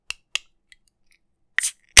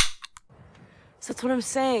So that's what I'm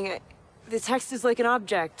saying. The text is like an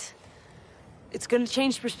object. It's gonna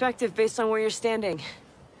change perspective based on where you're standing.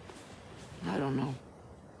 I don't know.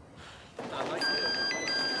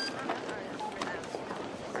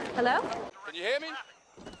 Hello? Can you hear me?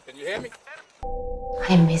 Can you hear me?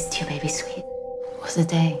 I missed you, baby sweet. It was a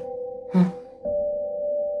day.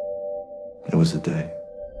 It was a day.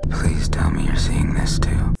 Please tell me you're seeing this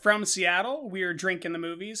too. From Seattle, we're Drinking the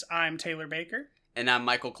Movies. I'm Taylor Baker. And I'm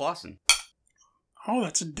Michael Clausen. Oh,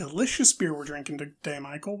 that's a delicious beer we're drinking today,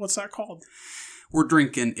 Michael. What's that called? We're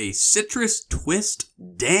drinking a Citrus Twist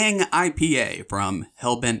Dang IPA from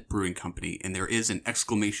Hellbent Brewing Company, and there is an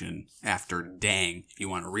exclamation after dang if you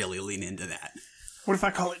want to really lean into that. What if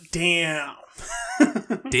I call it damn?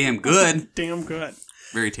 Damn good. Damn good.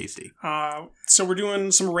 Very tasty. So we're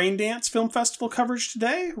doing some Raindance Film Festival coverage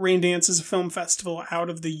today. Raindance is a film festival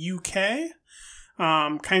out of the UK.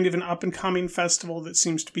 Kind of an up-and-coming festival that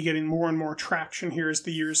seems to be getting more and more traction here as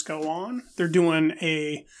the years go on. They're doing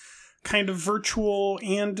a kind of virtual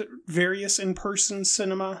and various in-person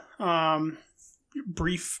cinema,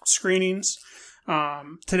 brief screenings.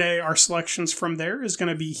 Today, our selections from there is going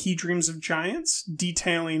to be He Dreams of Giants,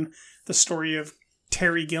 detailing the story of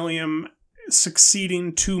Terry Gilliam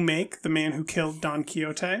succeeding to make the man who killed Don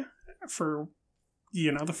Quixote for,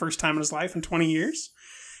 the first time in his life in 20 years.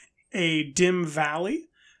 A Dim Valley,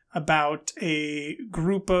 about a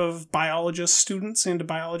group of biologist students and a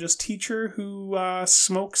biologist teacher who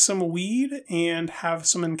smoke some weed and have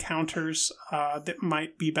some encounters that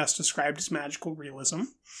might be best described as magical realism.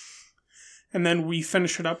 And then we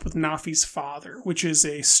finish it up with Nafi's Father, which is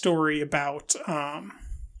a story about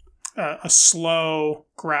a slow,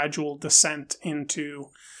 gradual descent into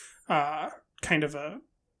kind of a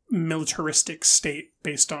militaristic state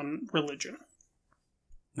based on religion.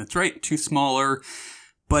 That's right. 2 smaller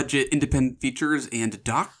budget independent features and a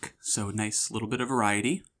doc, so a nice little bit of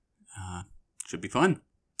variety. Should be fun.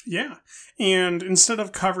 Yeah, and instead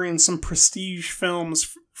of covering some prestige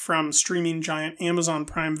films from streaming giant Amazon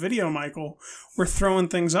Prime Video, Michael, we're throwing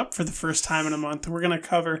things up for the first time in a month. We're going to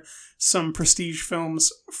cover some prestige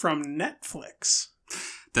films from Netflix.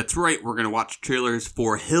 That's right. We're going to watch trailers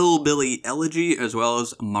for Hillbilly Elegy as well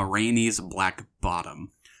as Ma Rainey's Black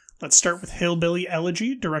Bottom. Let's start with Hillbilly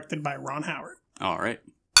Elegy, directed by Ron Howard. All right.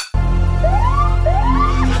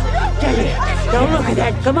 Don't look at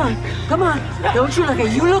that. Come on. Don't you look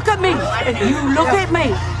at you. Look at me. You look at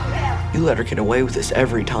me. You let her get away with this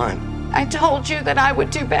every time. I told you that I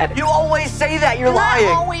would do better. You always say that. You're lying.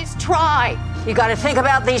 I always try. You got to think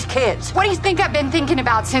about these kids. What do you think I've been thinking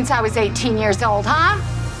about since I was 18 years old, huh?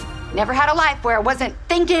 Never had a life where I wasn't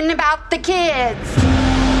thinking about the kids.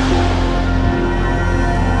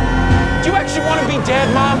 Do you actually want to be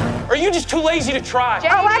dead, Mom? Or are you just too lazy to try?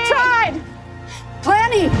 Oh, I tried.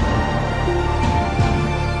 Plenty.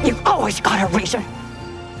 You've always got a reason.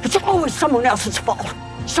 It's always someone else's fault.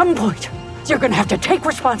 Some point, you're going to have to take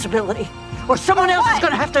responsibility, or someone else is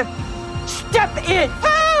going to have to step in.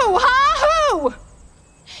 Who? Huh? Who?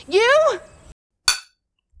 You?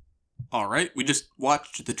 All right. We just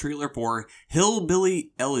watched the trailer for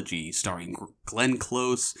Hillbilly Elegy, starring Glenn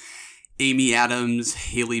Close, Amy Adams,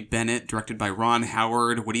 Haley Bennett, directed by Ron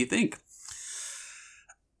Howard. What do you think?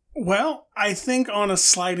 Well, I think on a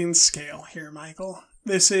sliding scale here, Michael.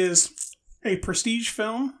 This is a prestige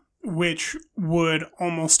film, which would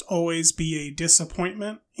almost always be a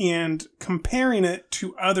disappointment. And comparing it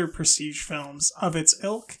to other prestige films of its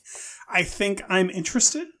ilk, I think I'm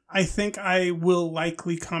interested. I think I will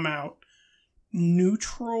likely come out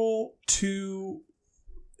neutral to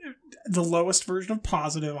the lowest version of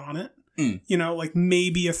positive on it. Like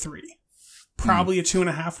maybe a 3. Probably a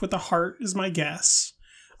 2.5 with a heart is my guess.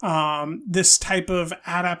 This type of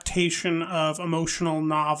adaptation of emotional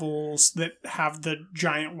novels that have the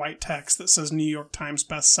giant white text that says New York Times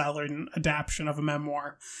bestseller and adaptation of a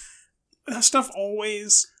memoir. That stuff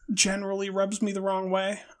always generally rubs me the wrong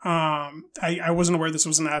way. I wasn't aware this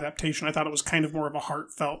was an adaptation. I thought it was kind of more of a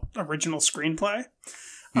heartfelt original screenplay.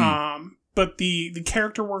 But the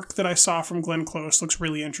character work that I saw from Glenn Close looks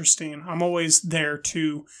really interesting. I'm always there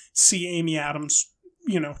to see Amy Adams,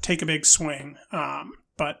 take a big swing.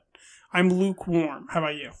 But I'm lukewarm. How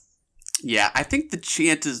about you? Yeah, I think the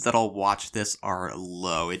chances that I'll watch this are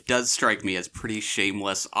low. It does strike me as pretty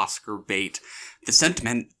shameless Oscar bait. The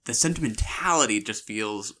sentimentality just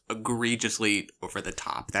feels egregiously over the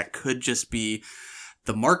top. That could just be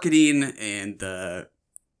the marketing and the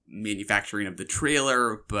manufacturing of the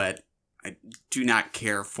trailer, but I do not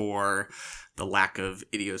care for the lack of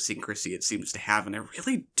idiosyncrasy it seems to have, and I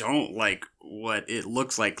really don't like what it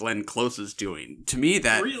looks like Glenn Close is doing. To me,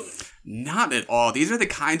 that Not at all. These are the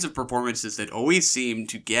kinds of performances that always seem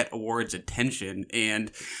to get awards attention.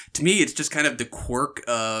 And to me, it's just kind of the quirk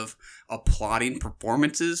of applauding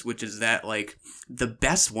performances, which is that, like, the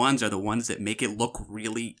best ones are the ones that make it look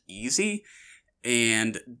really easy.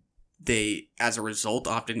 And they, as a result,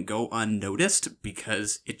 often go unnoticed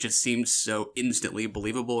because it just seems so instantly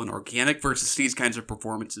believable and organic versus these kinds of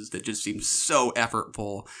performances that just seem so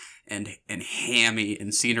effortful and hammy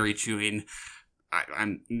and scenery chewing.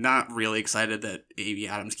 I'm not really excited that Amy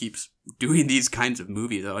Adams keeps doing these kinds of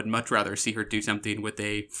movies, though. I'd much rather see her do something with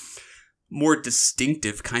a more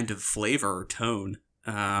distinctive kind of flavor or tone.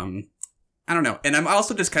 I don't know. And I'm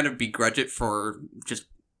also just kind of begrudge it for just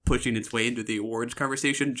pushing its way into the awards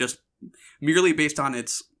conversation just merely based on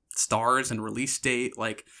its stars and release date.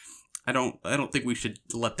 Like, I don't think we should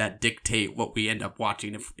let that dictate what we end up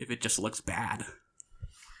watching if it just looks bad.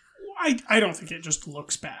 I don't think it just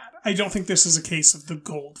looks bad. I don't think this is a case of the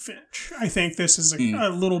Goldfinch. I think this is a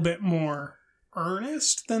little bit more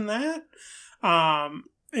earnest than that.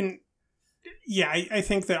 And yeah, I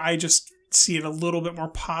think that I just see it a little bit more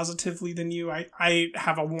positively than you. I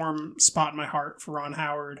have a warm spot in my heart for Ron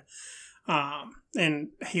Howard. And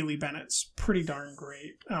Haley Bennett's pretty darn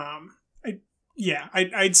great.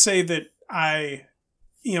 I'd say that I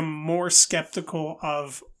am more skeptical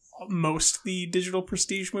of most of the digital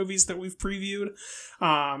prestige movies that we've previewed.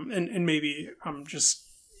 And maybe I'm just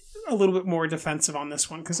a little bit more defensive on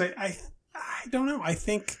this one because I don't know. I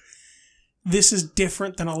think this is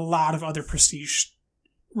different than a lot of other prestige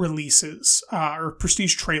releases or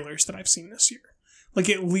prestige trailers that I've seen this year. Like,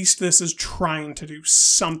 at least this is trying to do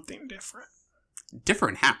something different.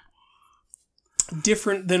 Different how?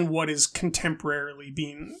 Different than what is contemporarily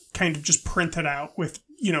being kind of just printed out with,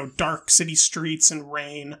 dark city streets and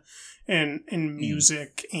rain and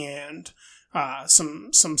music and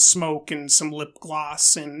some smoke and some lip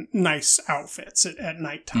gloss and nice outfits at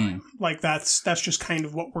nighttime. Like, that's just kind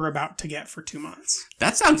of what we're about to get for 2 months.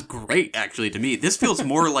 That sounds great, actually, to me. This feels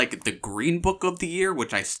more like the Green Book of the year,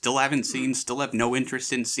 which I still haven't seen, still have no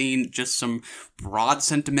interest in seeing. Just some broad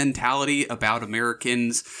sentimentality about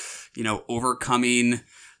Americans, overcoming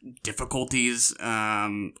difficulties,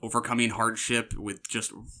 overcoming hardship with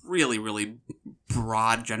just really, really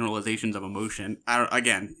broad generalizations of emotion.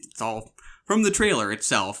 Again, it's all from the trailer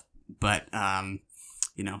itself, but,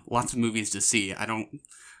 lots of movies to see. I don't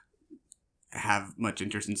have much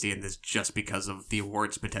interest in seeing this just because of the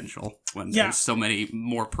awards potential when there's so many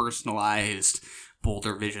more personalized,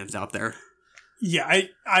 bolder visions out there. Yeah,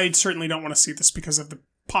 I certainly don't want to see this because of the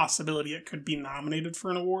possibility it could be nominated for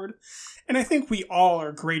an award. And I think we all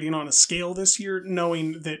are grading on a scale this year,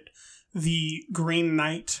 knowing that the Green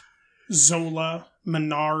Knight, Zola,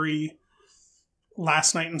 Minari,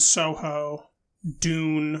 Last Night in Soho,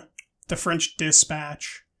 Dune, The French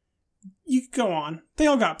Dispatch, you could go on. They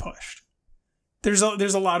all got pushed. There's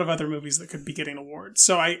a lot of other movies that could be getting awards.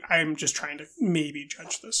 So I'm just trying to maybe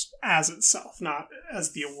judge this as itself, not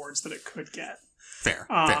as the awards that it could get. Fair.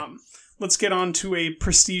 Let's get on to a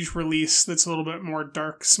prestige release that's a little bit more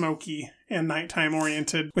dark, smoky, and nighttime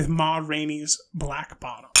oriented with Ma Rainey's Black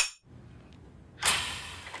Bottom.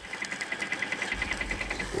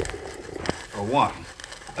 A 1,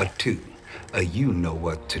 a 2, a you know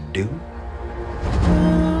what to do.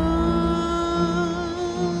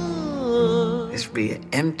 This would be an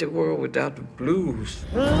empty world without the blues.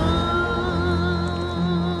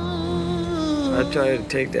 I try to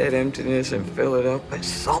take that emptiness and fill it up with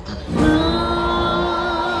something.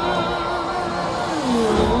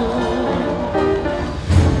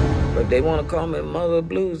 But they want to call me Mother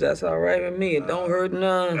Blues. That's all right with me. It don't hurt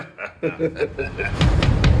none.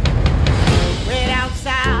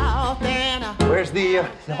 Where's the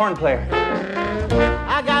horn player?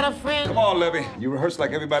 I got a friend. Come on, Levy. You rehearse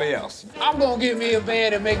like everybody else. I'm gonna get me a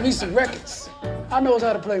band and make me some records. I knows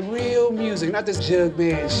how to play real music, not this jug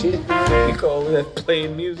band shit. You call that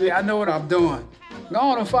playing music? Yeah, I know what I'm doing. Go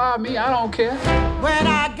on and fire me, I don't care. When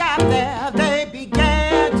I got there, they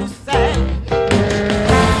began to say.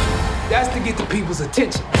 That's to get the people's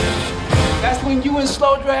attention. That's when you and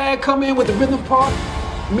Slow Drag come in with the rhythm part.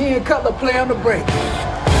 Me and Cutler play on the break.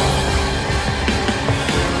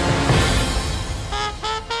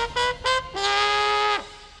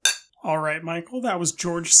 All right, Michael, that was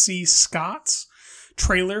George C. Scott's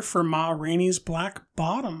trailer for Ma Rainey's Black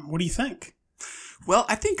Bottom. What do you think? Well,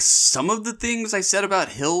 I think some of the things I said about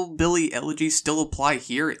Hillbilly Elegy still apply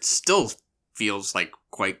here. It still feels like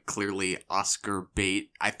quite clearly Oscar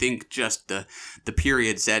bait. I think just the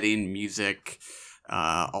period setting, music,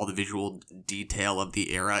 all the visual detail of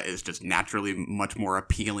the era is just naturally much more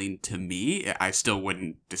appealing to me. I still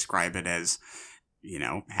wouldn't describe it as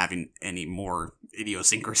having any more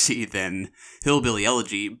idiosyncrasy than Hillbilly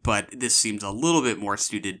Elegy, but this seems a little bit more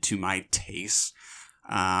suited to my tastes.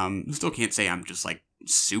 Still can't say I'm just like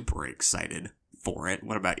super excited for it.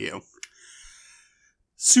 What about you?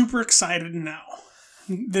 Super excited now.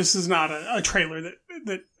 This is not a trailer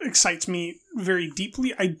that excites me very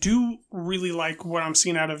deeply. I do really like what I'm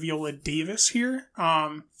seeing out of Viola Davis here.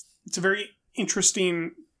 It's a very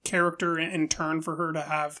interesting character and turn for her to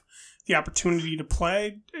have the opportunity to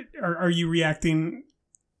play. Are you reacting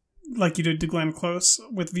like you did to Glenn Close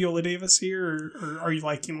with Viola Davis here, or are you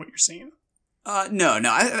liking what you're seeing? No.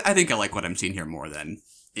 I think I like what I'm seeing here more than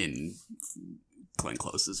in Glenn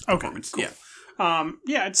Close's performance. Okay, cool.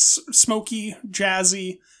 It's smoky,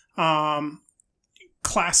 jazzy,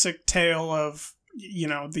 classic tale of,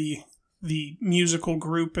 the musical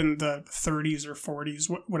group in the 30s or 40s,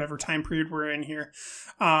 whatever time period we're in here.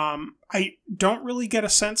 I don't really get a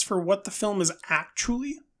sense for what the film is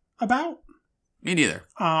actually about. Me neither.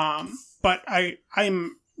 But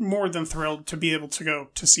I'm more than thrilled to be able to go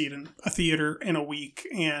to see it in a theater in a week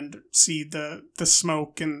and see the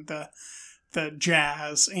smoke and the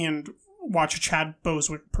jazz and watch a Chad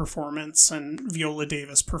Bosewick performance and Viola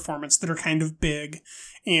Davis performance that are kind of big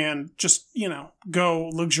and just, go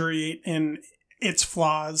luxuriate in its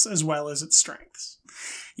flaws as well as its strengths.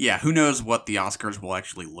 Yeah, who knows what the Oscars will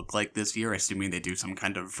actually look like this year, assuming they do some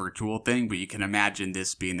kind of virtual thing, but you can imagine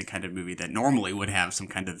this being the kind of movie that normally would have some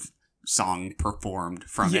kind of song performed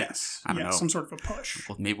from it. I don't know. Some sort of a push.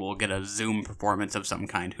 Well, maybe we'll get a Zoom performance of some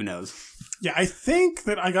kind. Who knows? Yeah, I think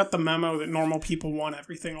that I got the memo that normal people won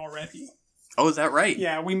everything already. Oh, is that right?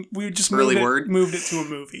 Yeah, we just moved it to a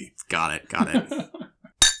movie. Got it.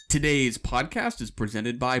 Today's podcast is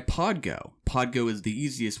presented by Podgo. Podgo is the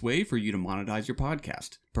easiest way for you to monetize your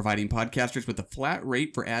podcast, providing podcasters with a flat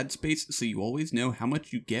rate for ad space so you always know how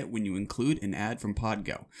much you get when you include an ad from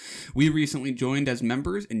Podgo. We recently joined as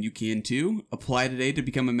members, and you can too. Apply today to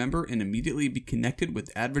become a member and immediately be connected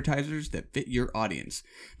with advertisers that fit your audience.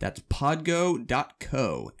 That's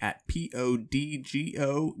podgo.co at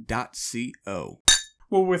podgo.co.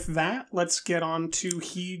 Well, with that, let's get on to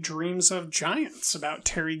He Dreams of Giants, about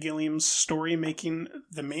Terry Gilliam's story making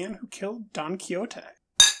The Man Who Killed Don Quixote.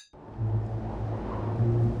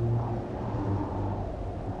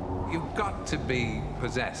 You've got to be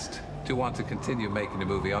possessed to want to continue making a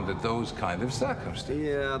movie under those kind of circumstances.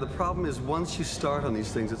 Yeah, the problem is once you start on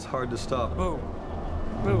these things, it's hard to stop. Boom.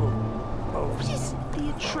 Boom. What is the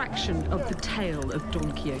attraction of the tale of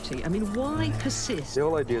Don Quixote? I mean, why persist? The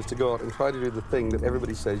whole idea is to go out and try to do the thing that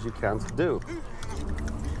everybody says you can't do.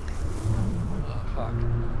 Fuck.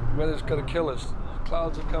 Weather's gonna kill us.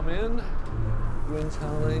 Clouds will come in, wind's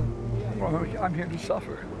howling. Well, I'm here to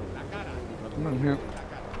suffer. I'm here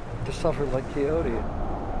to suffer like Quixote.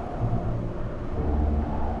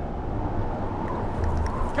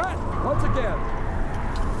 Cut! Once again!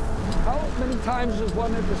 How many times does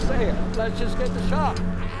one have to say it? Let's just get the shot.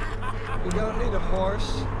 We don't need a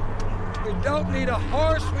horse. We don't need a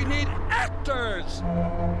horse. We need actors.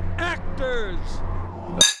 Actors.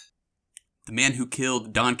 The Man Who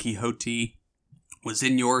Killed Don Quixote was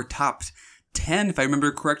in your top 10, if I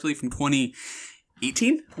remember correctly, from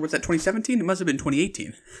 2018? Or was that 2017? It must have been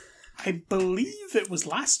 2018. I believe it was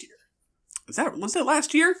last year. Was that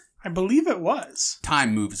last year? I believe it was.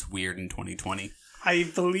 Time moves weird in 2020. I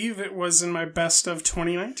believe it was in my best of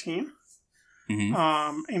 2019.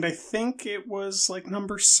 Mm-hmm. And I think it was like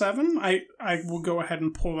number 7. I will go ahead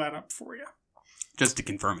and pull that up for you. Just to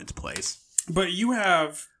confirm its place. But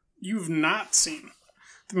you've not seen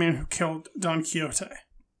The Man Who Killed Don Quixote.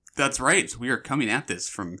 That's right. So we are coming at this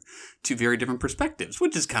from two very different perspectives,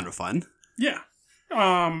 which is kind of fun. Yeah.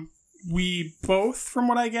 We both, from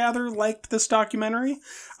what I gather, liked this documentary.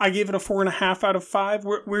 I gave it a 4.5 out of 5.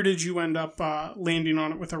 Where did you end up landing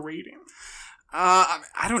on it with a rating?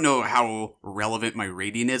 I don't know how relevant my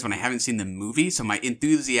rating is when I haven't seen the movie, so my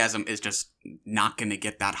enthusiasm is just not going to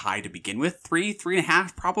get that high to begin with.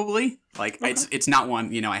 3.5 probably. Like, okay. It's not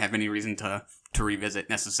one, I have any reason to revisit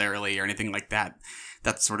necessarily or anything like that.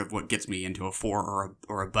 That's sort of what gets me into a 4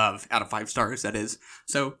 or above out of 5 stars, that is.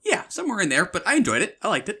 So, yeah, somewhere in there, but I enjoyed it. I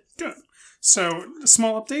liked it. Good. So,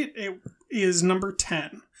 small update. It is number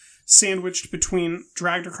 10, sandwiched between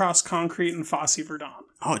Dragged Across Concrete and Fosse Verdon.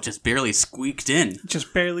 Oh, it just barely squeaked in.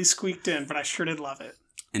 Just barely squeaked in, but I sure did love it.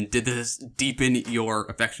 And did this deepen your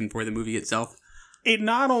affection for the movie itself? It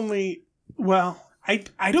not only... Well,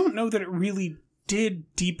 I don't know that it really did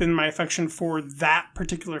deepen my affection for that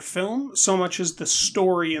particular film so much as the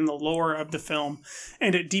story and the lore of the film,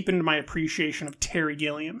 and it deepened my appreciation of Terry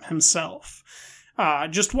Gilliam himself.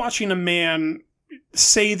 Just watching a man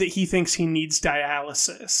say that he thinks he needs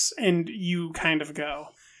dialysis, and you kind of go,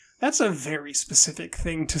 that's a very specific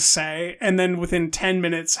thing to say, and then within 10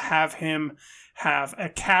 minutes have him have a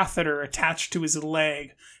catheter attached to his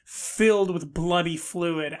leg filled with bloody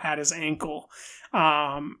fluid at his ankle,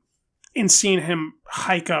 and seeing him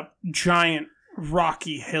hike up giant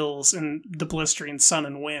rocky hills in the blistering sun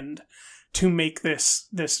and wind to make this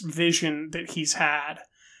vision that he's had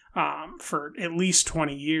for at least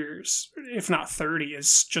 20 years, if not 30,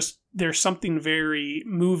 is just, there's something very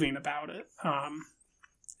moving about it.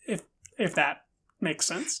 If that makes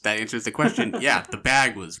sense. That answers the question. Yeah, the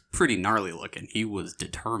bag was pretty gnarly looking. He was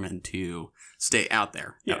determined to stay out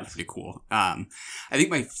there. That was pretty cool. I think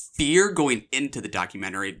my fear going into the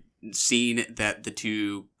documentary, seeing that the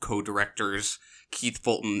two co-directors, Keith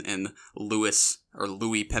Fulton and Louis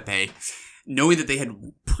Pepe, knowing that they had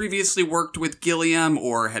previously worked with Gilliam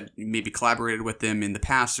or had maybe collaborated with him in the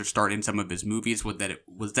past or starred in some of his movies, was that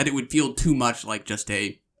it would feel too much like just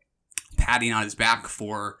a patting on his back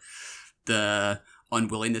for the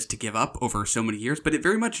unwillingness to give up over so many years, but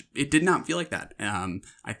it did not feel like that.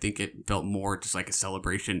 I think it felt more just like a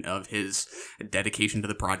celebration of his dedication to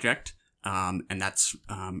the project. And that's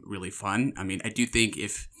really fun. I mean, I do think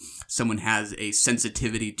if someone has a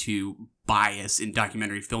sensitivity to bias in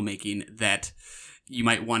documentary filmmaking, that you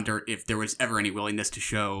might wonder if there was ever any willingness to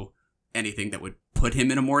show anything that would put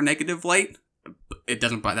him in a more negative light. That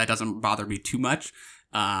doesn't bother me too much,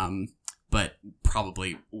 but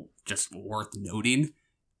probably just worth noting.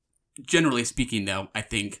 Generally speaking, though, I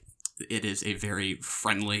think it is a very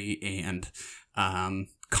friendly and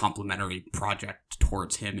complimentary project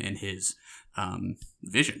towards him and his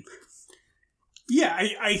vision. Yeah,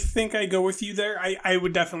 I think I go with you there. I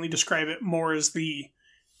would definitely describe it more as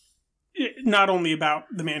not only about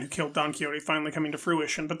the man who killed Don Quixote finally coming to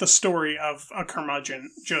fruition, but the story of a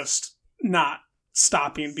curmudgeon just not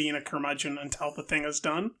stopping being a curmudgeon until the thing is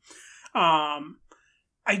done.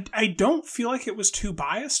 I don't feel like it was too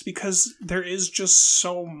biased, because there is just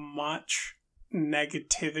so much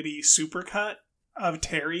negativity supercut of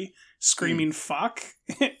Terry screaming fuck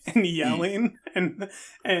and yelling and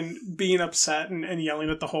being upset and yelling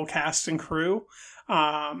at the whole cast and crew.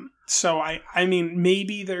 So I mean,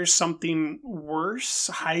 maybe there's something worse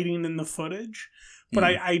hiding in the footage, but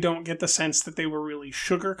I don't get the sense that they were really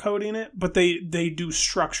sugarcoating it, but they do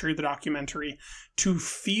structure the documentary to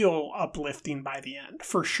feel uplifting by the end,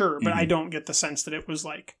 for sure. But I don't get the sense that it was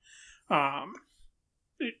like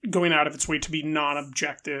going out of its way to be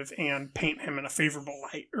non-objective and paint him in a favorable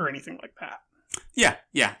light or anything like that.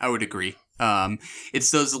 Yeah, I would agree.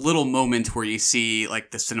 It's those little moments where you see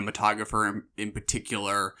like the cinematographer in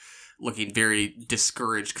particular looking very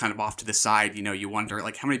discouraged, kind of off to the side. You know, you wonder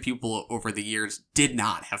like how many people over the years did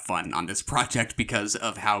not have fun on this project because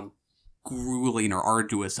of how grueling or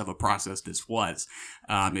arduous of a process this was.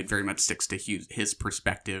 It very much sticks to his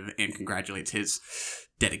perspective and congratulates his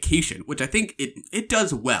dedication, which I think it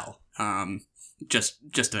does well. Just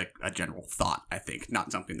a general thought, I think,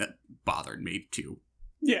 not something that bothered me too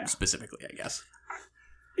specifically, I guess.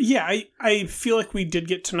 Yeah, I feel like we did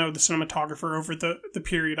get to know the cinematographer over the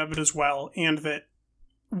period of it as well, and that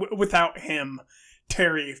without him,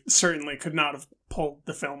 Terry certainly could not have pulled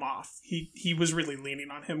the film off. He was really leaning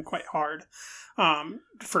on him quite hard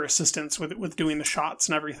for assistance with doing the shots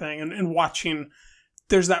and everything, and watching.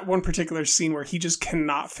 There's that one particular scene where he just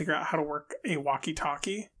cannot figure out how to work a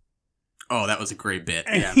walkie-talkie. Oh, that was a great bit.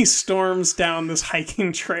 And he storms down this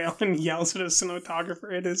hiking trail and yells at a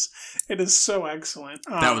cinematographer. It is so excellent.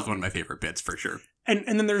 That was one of my favorite bits for sure. And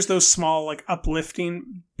then there's those small like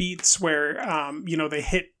uplifting beats where they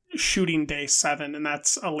hit shooting day 7, and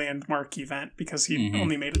that's a landmark event because he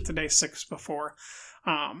only made it to day 6 before.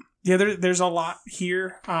 There's a lot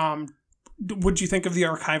here. What'd you think of the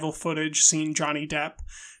archival footage seeing Johnny Depp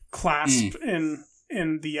clasped in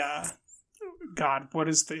the God, what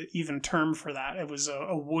is the even term for that? It was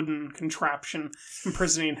a wooden contraption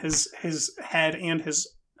imprisoning his head and his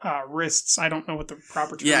wrists. I don't know what the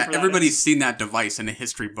proper term for that is. Yeah, everybody's seen that device in a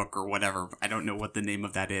history book or whatever. I don't know what the name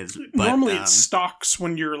of that is. But, normally it stalks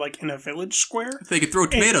when you're like in a village square. So they could throw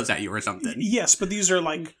tomatoes at you or something. Yes, but these are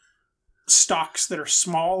like stalks that are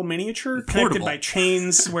small, miniature, portable, connected by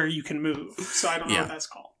chains where you can move. So I don't know what that's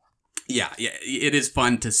called. Yeah, it is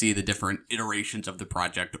fun to see the different iterations of the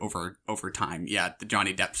project over time. Yeah, the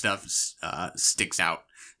Johnny Depp stuff sticks out,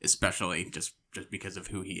 especially just because of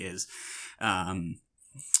who he is. All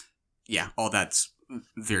that's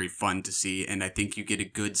very fun to see, and I think you get a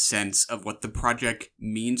good sense of what the project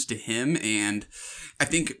means to him, and I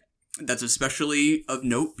think that's especially of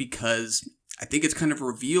note because I think it's kind of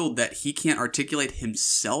revealed that he can't articulate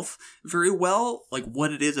himself very well, like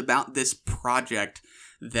what it is about this project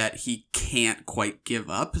that he can't quite give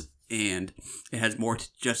up. And it has more to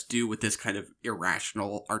just do with this kind of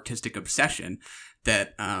irrational artistic obsession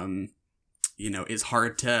that, is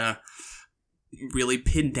hard to really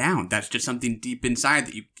pin down. That's just something deep inside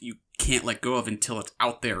that you can't let go of until it's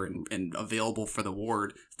out there and available for the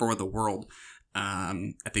world.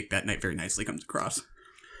 I think that night very nicely comes across.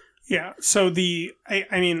 Yeah. So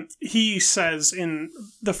he says in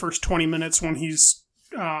the first 20 minutes when he's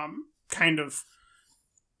kind of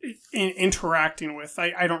interacting with,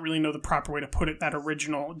 I don't really know the proper way to put it, that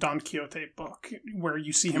original Don Quixote book where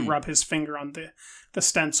you see him rub his finger on the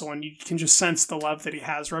stencil and you can just sense the love that he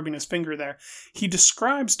has rubbing his finger there. He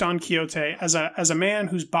describes Don Quixote as a man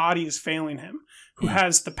whose body is failing him, who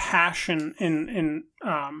has the passion and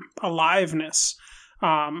aliveness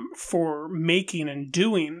for making and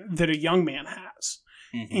doing that a young man has.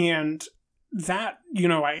 Mm-hmm. And that,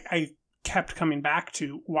 I kept coming back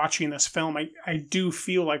to watching this film. I do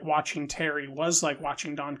feel like watching Terry was like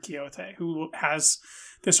watching Don Quixote, who has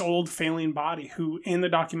this old failing body, who in the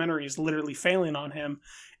documentary is literally failing on him,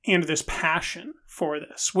 and this passion for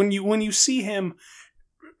this. When you see him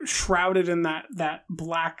shrouded in that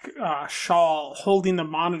black shawl, holding the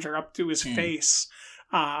monitor up to his face,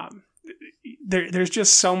 there's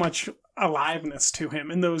just so much aliveness to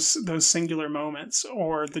him in those singular moments,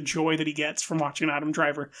 or the joy that he gets from watching Adam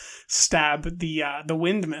Driver stab the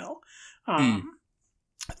windmill.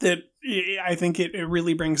 That I think it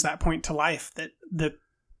really brings that point to life, that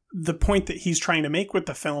the point that he's trying to make with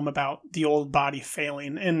the film about the old body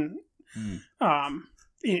failing and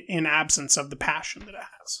in absence of the passion that it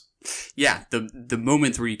has. Yeah, the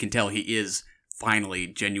moments where you can tell he is finally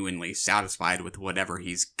genuinely satisfied with whatever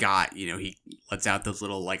he's got. He lets out those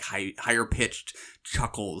little like higher pitched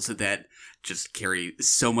chuckles that just carry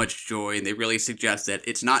so much joy, and they really suggest that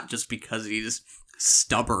it's not just because he's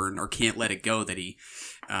stubborn or can't let it go that he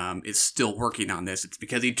is still working on this. It's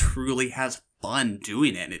because he truly has fun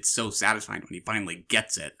doing it, and it's so satisfying when he finally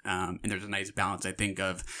gets it. And there's a nice balance, I think,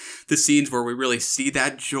 of the scenes where we really see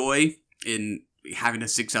that joy in having a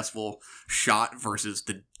successful shot versus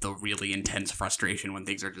the really intense frustration when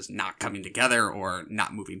things are just not coming together or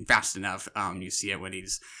not moving fast enough. You see it when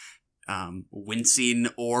he's wincing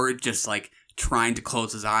or just like trying to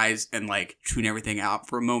close his eyes and like tune everything out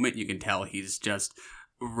for a moment. You can tell he's just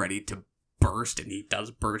ready to burst, and he does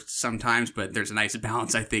burst sometimes, but there's a nice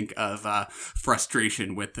balance, I think, of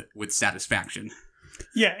frustration with satisfaction.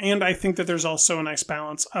 Yeah, and I think that there's also a nice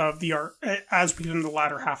balance of the art, as we get in the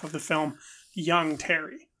latter half of the film, young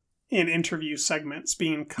Terry in interview segments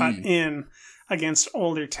being cut in against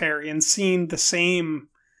older Terry, and seeing the same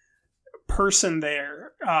person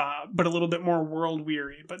there, but a little bit more world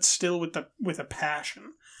weary, but still with a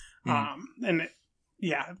passion. I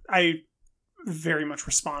very much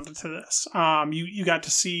responded to this. You got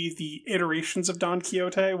to see the iterations of Don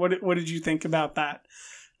Quixote. What did you think about that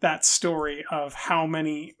story of how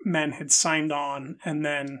many men had signed on and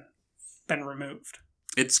then been removed?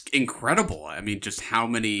 It's incredible. I mean, just how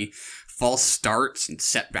many false starts and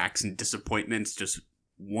setbacks and disappointments, just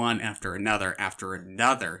one after another.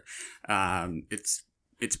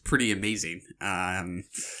 It's pretty amazing. And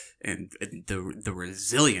the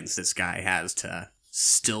resilience this guy has to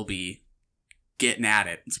still be getting at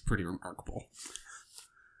it, it's pretty remarkable.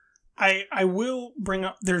 I will bring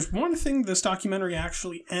up, there's one thing this documentary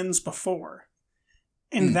actually ends before,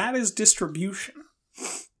 and that is distribution.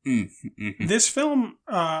 Mm-hmm. This film,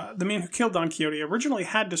 The Man Who Killed Don Quixote, originally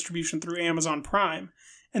had distribution through Amazon Prime,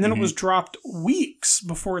 and then it was dropped weeks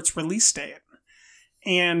before its release date.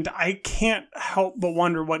 And I can't help but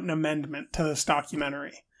wonder what an amendment to this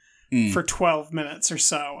documentary for 12 minutes or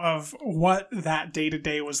so of what that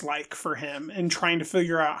day-to-day was like for him, and trying to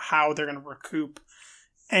figure out how they're going to recoup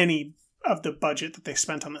any of the budget that they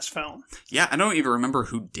spent on this film. Yeah, I don't even remember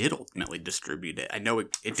who did ultimately distribute it. I know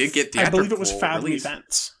it did get theatrical. I believe it was Fathom release.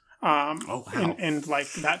 Events. Oh, wow. And like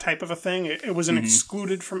that type of a thing. It was an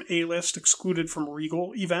excluded from A-list, excluded from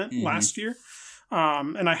Regal event last year.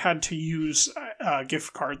 And I had to use a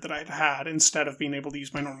gift card that I'd had instead of being able to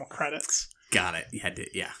use my normal credits. Got it. You had to,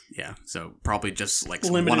 yeah. So probably just like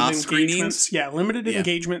some limited one-off screenings. Yeah, limited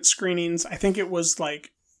engagement screenings. I think it was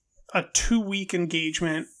like a 2-week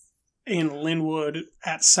engagement in Linwood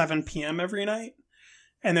at 7 p.m. every night.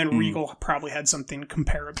 And then Regal probably had something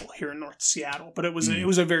comparable here in North Seattle, but it was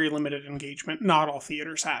a very limited engagement. Not all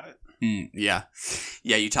theaters had it. Yeah.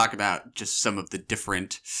 You talk about just some of the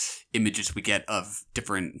different images we get of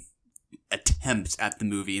different attempts at the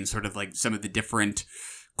movie, and sort of like some of the different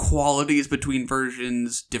qualities between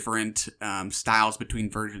versions, different styles between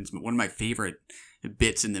versions. But one of my favorite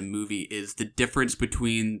bits in the movie is the difference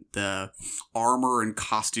between the armor and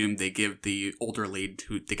costume they give the older lead,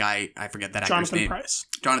 who the guy, I forget that actor's name.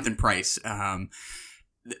 Jonathan Pryce.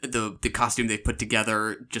 The costume they put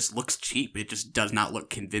together just looks cheap. It just does not look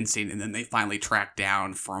convincing. And then they finally track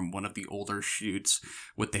down from one of the older shoots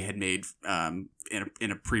what they had made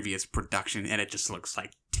in a previous production, and it just looks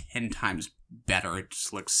like 10 times better. It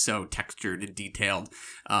just looks so textured and detailed.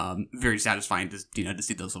 Very satisfying to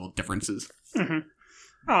see those little differences.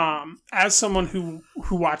 Mm-hmm. As someone who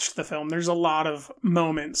watched the film, there's a lot of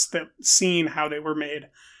moments that seeing how they were made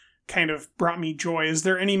kind of brought me joy. Is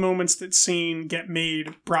there any moments that seeing get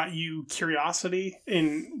made brought you curiosity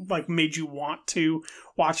and like made you want to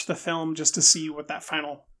watch the film just to see what that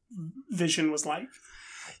final vision was like?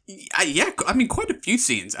 Yeah, I mean, quite a few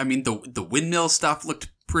scenes. I mean, the windmill stuff looked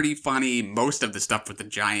pretty funny. Most of the stuff with the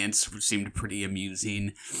giants seemed pretty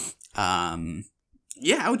amusing.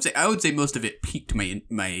 Yeah, I would say most of it piqued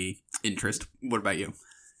my interest. What about you?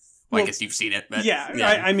 Well, I guess you've seen it. But,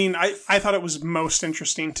 yeah. I mean, I thought it was most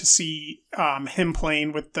interesting to see him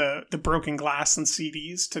playing with the broken glass and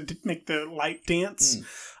CDs to make the light dance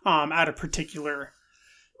at a particular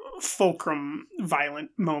fulcrum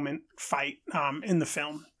violent moment fight in the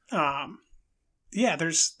film. Yeah,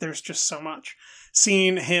 there's just so much.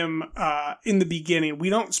 Seeing him in the beginning, we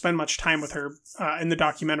don't spend much time with her in the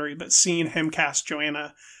documentary, but seeing him cast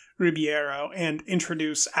Joanna Ribeiro and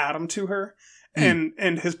introduce Adam to her,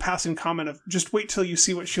 and his passing comment of just wait till you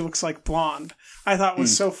see what she looks like blonde, I thought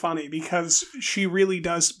was so funny because she really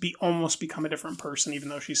does almost become a different person, even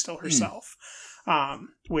though she's still herself.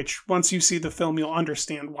 Which once you see the film, you'll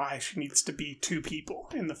understand why she needs to be two people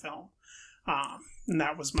in the film. And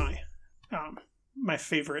that was my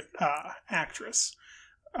favorite actress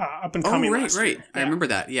up and coming. Oh, right. Yeah. I remember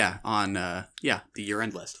that. Yeah, on the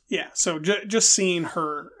year-end list. Yeah, so just seeing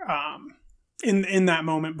her in that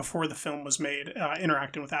moment before the film was made,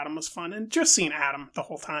 interacting with Adam was fun, and just seeing Adam the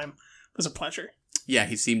whole time was a pleasure. Yeah,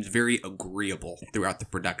 he seems very agreeable throughout the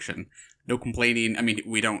production. No complaining. I mean,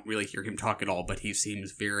 we don't really hear him talk at all, but he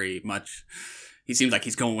seems he seems like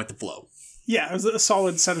he's going with the flow. Yeah, it was a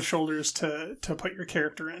solid set of shoulders to put your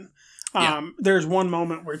character in. Yeah. There's one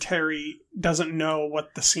moment where Terry doesn't know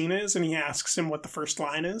what the scene is, and he asks him what the first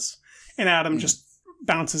line is, and Adam just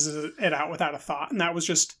bounces it out without a thought. And that was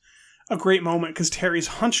just a great moment because Terry's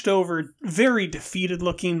hunched over, very defeated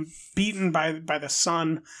looking, beaten by the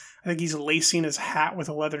sun. I think he's lacing his hat with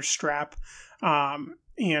a leather strap, and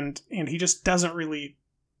he just doesn't really.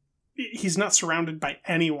 He's not surrounded by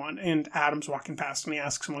anyone, and Adam's walking past, and he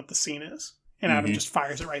asks him what the scene is. And Adam just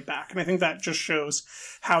fires it right back. And I think that just shows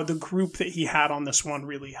how the group that he had on this one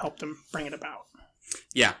really helped him bring it about.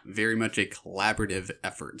 Yeah, very much a collaborative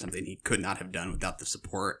effort, something he could not have done without the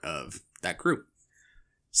support of that group.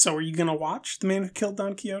 So are you going to watch The Man Who Killed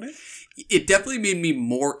Don Quixote? It definitely made me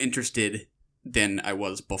more interested than I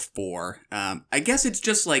was before. I guess it's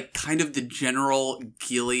just like kind of the general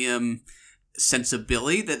Gilliam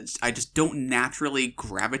sensibility that I just don't naturally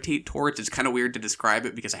gravitate towards. It's kind of weird to describe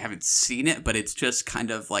it because I haven't seen it, but it's just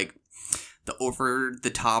kind of like the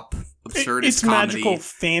over-the-top absurdist it's comedy. Magical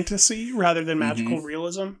fantasy rather than magical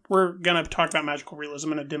realism. We're going to talk about magical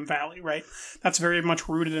realism in A Dim Valley, right? That's very much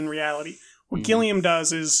rooted in reality. What Gilliam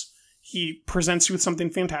does is he presents you with something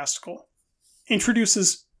fantastical,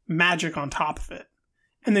 introduces magic on top of it,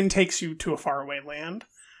 and then takes you to a faraway land.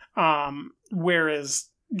 Whereas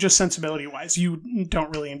just sensibility-wise, you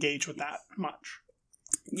don't really engage with that much.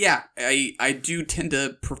 Yeah, I do tend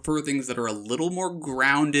to prefer things that are a little more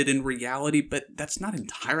grounded in reality, but that's not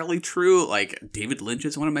entirely true. Like, David Lynch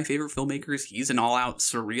is one of my favorite filmmakers. He's an all-out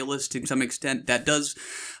surrealist to some extent. That does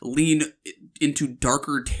lean into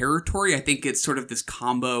darker territory. I think it's sort of this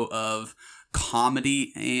combo of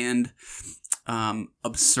comedy and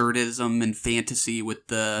absurdism and fantasy with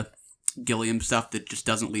the Gilliam stuff that just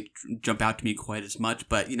doesn't jump out to me quite as much.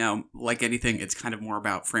 But, you know, like anything, it's kind of more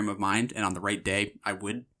about frame of mind, and on the right day, I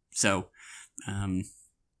would. So,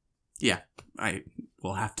 yeah,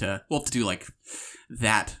 we'll have to do like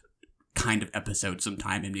that kind of episode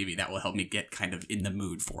sometime, and maybe that will help me get kind of in the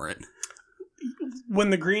mood for it. When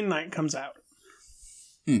The Green Knight comes out,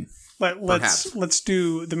 let's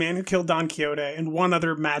do The Man Who Killed Don Quixote and one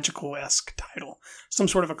other magical-esque title, some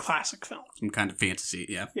sort of a classic film, some kind of fantasy.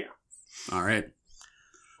 Yeah. All right.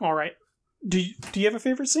 Do you have a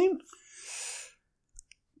favorite scene?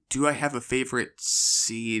 Do I have a favorite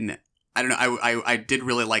scene? I don't know. I did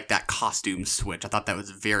really like that costume switch. I thought that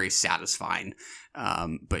was very satisfying.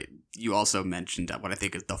 But you also mentioned what I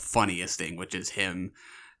think is the funniest thing, which is him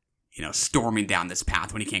storming down this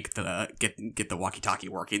path when he can't get the walkie-talkie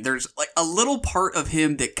working. There's like a little part of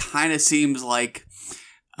him that kind of seems like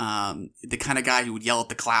the kind of guy who would yell at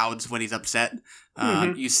the clouds when he's upset.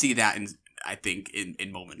 You see that I think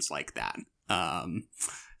in moments like that.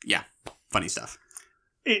 Yeah, funny stuff.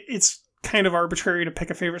 It's kind of arbitrary to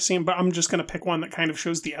pick a favorite scene, but I'm just going to pick one that kind of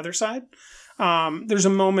shows the other side. There's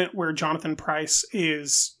a moment where Jonathan Pryce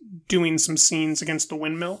is doing some scenes against the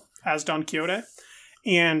windmill as Don Quixote,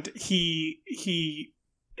 and he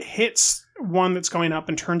hits one that's going up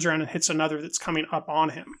and turns around and hits another that's coming up on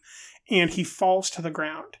him, and he falls to the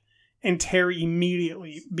ground, and Terry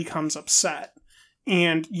immediately becomes upset,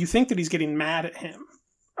 and you think that he's getting mad at him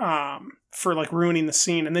for like ruining the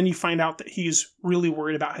scene, and then you find out that he's really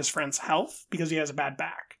worried about his friend's health because he has a bad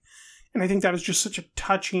back. And I think that is just such a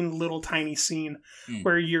touching little tiny scene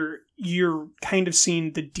where you're kind of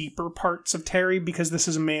seeing the deeper parts of Terry, because this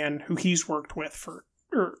is a man who he's worked with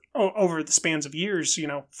over the spans of years,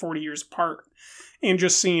 40 years apart, and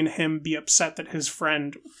just seeing him be upset that his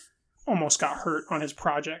friend almost got hurt on his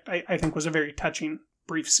project, I think was a very touching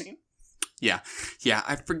brief scene. Yeah.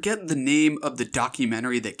 I forget the name of the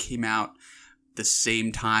documentary that came out the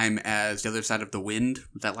same time as The Other Side of the Wind.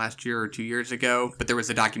 Was that last year or 2 years ago? But there was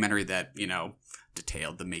a documentary that,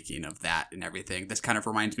 detailed the making of that and everything. This kind of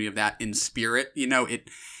reminds me of that in spirit.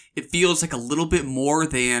 It feels like a little bit more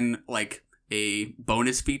than like a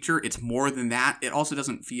bonus feature. It's more than that. It also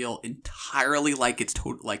doesn't feel entirely like it's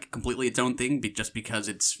completely its own thing, just because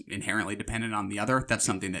it's inherently dependent on the other. That's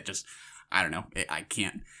something that just, I don't know, I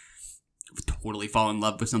can't totally fall in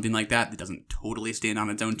love with something like that. It doesn't totally stand on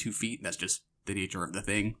its own 2 feet. That's just the nature of the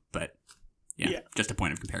thing. But yeah, just a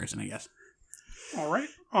point of comparison, I guess. All right,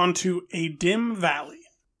 on to A Dim Valley.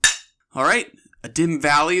 All right, A Dim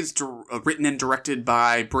Valley is written and directed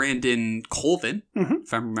by Brandon Colvin,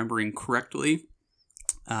 if I'm remembering correctly.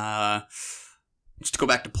 Just to go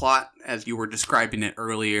back to plot, as you were describing it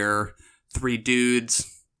earlier, 3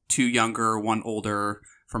 dudes, 2 younger, 1 older,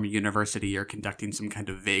 from a university are conducting some kind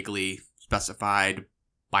of vaguely specified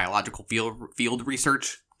biological field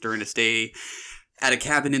research during a stay at a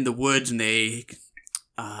cabin in the woods, and they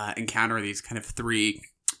encounter these kind of 3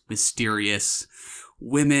 mysterious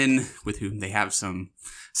women with whom they have some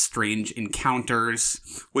strange encounters.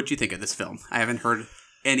 What'd you think of this film? I haven't heard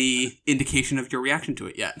any indication of your reaction to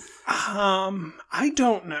it yet. I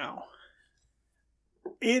don't know.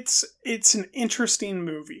 It's an interesting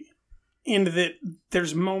movie in that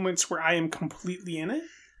there's moments where I am completely in it,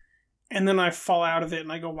 and then I fall out of it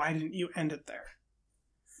and I go, why didn't you end it there?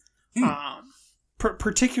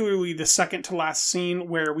 Particularly the second to last scene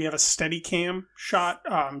where we have a steady cam shot,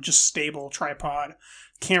 just stable tripod,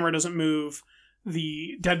 camera doesn't move,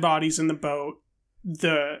 the dead body's in the boat,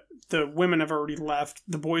 the women have already left,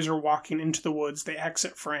 the boys are walking into the woods, they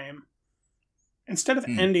exit frame. Instead of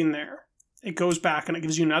ending there, it goes back and it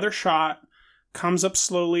gives you another shot, comes up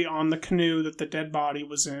slowly on the canoe that the dead body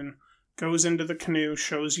was in, goes into the canoe,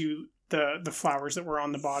 shows you the flowers that were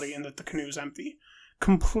on the body and that the canoe's empty.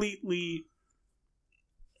 Completely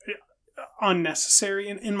unnecessary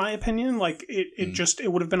in my opinion. Like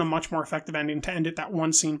it would have been a much more effective ending to end it that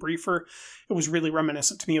one scene briefer. It was really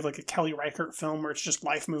reminiscent to me of like a Kelly Reichardt film where it's just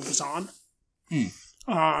life moves on.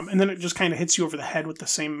 And then it just kind of hits you over the head with the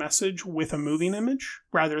same message with a moving image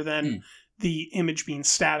rather than the image being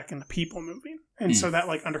static and the people moving. And so that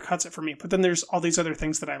like undercuts it for me. But then there's all these other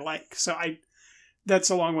things that I like. So that's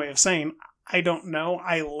a long way of saying I don't know.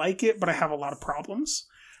 I like it, but I have a lot of problems.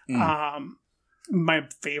 My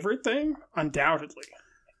favorite thing, undoubtedly,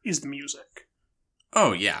 is the music.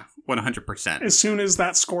 Oh, yeah. 100%. As soon as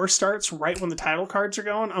that score starts, right when the title cards are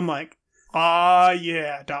going, I'm like,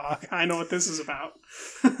 yeah, dog. I know what this is about.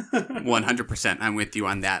 100%. I'm with you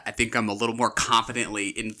on that. I think I'm a little more confidently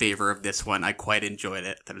in favor of this one. I quite enjoyed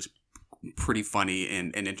it. That was pretty funny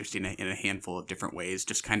and interesting in a handful of different ways.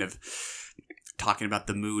 Just kind of talking about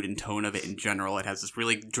the mood and tone of it in general. It has this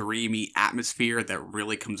really dreamy atmosphere that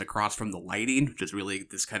really comes across from the lighting, which is really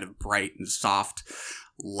this kind of bright and soft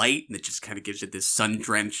light that just kind of gives it this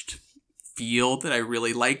sun-drenched feel that I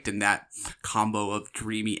really liked. And that combo of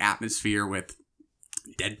dreamy atmosphere with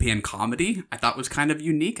deadpan comedy I thought was kind of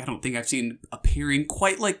unique. I don't think I've seen a pairing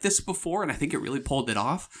quite like this before, and I think it really pulled it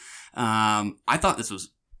off. I thought this was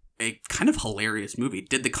a kind of hilarious movie.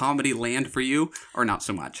 Did the comedy land for you or not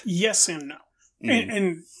so much? Yes and no.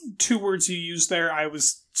 And 2 words you used there I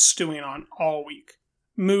was stewing on all week.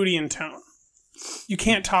 Moody and tone. You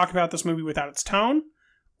can't talk about this movie without its tone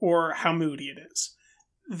or how moody it is.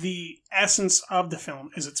 The essence of the film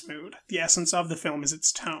is its mood. The essence of the film is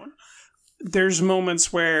its tone. There's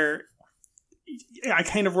moments where I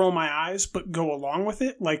kind of roll my eyes, but go along with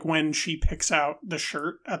it. Like when she picks out the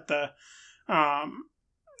shirt at the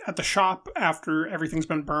shop after everything's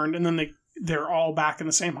been burned, and then they're all back in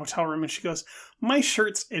the same hotel room, and she goes, "My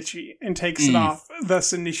shirt's itchy," and takes it off,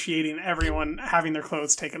 thus initiating everyone having their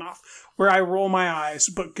clothes taken off. Where I roll my eyes,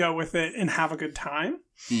 but go with it and have a good time.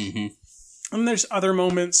 Mm-hmm. And there's other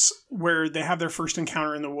moments where they have their first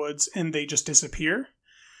encounter in the woods and they just disappear.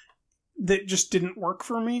 That just didn't work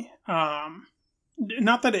for me.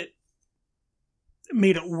 Not that it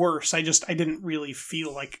made it worse. I didn't really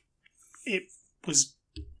feel like it was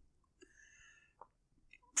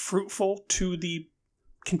fruitful to the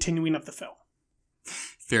continuing of the film.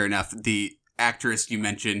 Fair enough. The actress you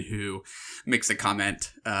mentioned who makes a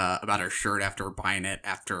comment about her shirt after buying it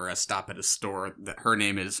after a stop at a store, that her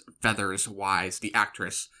name is Feathers Wise, the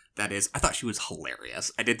actress. That is, I thought she was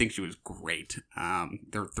hilarious. I did think she was great.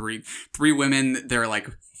 There are three women. They're like,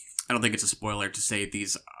 I don't think it's a spoiler to say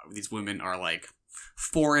these women are like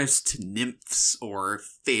forest nymphs or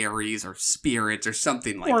fairies or spirits or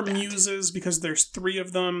something like that. Or muses, because there's 3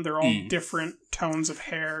 of them. They're all different tones of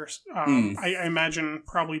hair. I imagine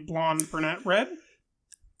probably blonde, brunette, red.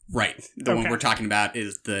 Right. The one we're talking about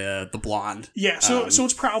is the blonde. Yeah, so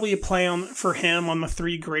it's probably a play for him on the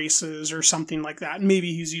 3 graces or something like that.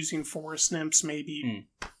 Maybe he's using forest nymphs, maybe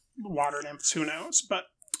water nymphs, who knows. But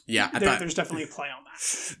yeah, there's definitely a play on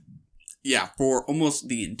that. Yeah, for almost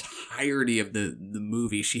the entirety of the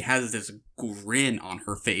movie, she has this grin on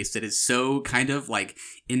her face that is so kind of like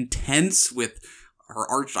intense with her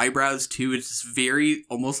arched eyebrows too. It's this very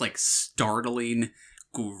almost like startling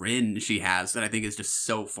grin she has that I think is just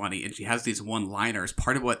so funny. And she has these one-liners.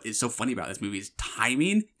 Part of what is so funny about this movie is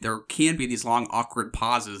timing. There can be these long, awkward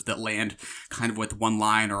pauses that land kind of with one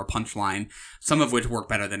line or a punchline, some of which work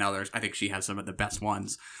better than others. I think she has some of the best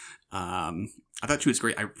ones. I thought she was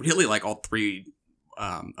great. I really like all 3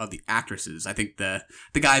 of the actresses. I think the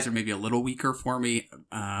guys are maybe a little weaker for me.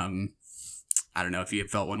 I don't know if you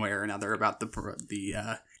felt one way or another about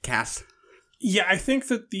the cast. Yeah, I think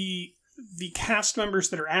that the cast members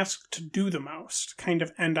that are asked to do the most kind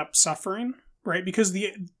of end up suffering, right? Because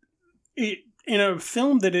in a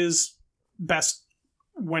film that is best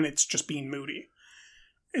when it's just being moody,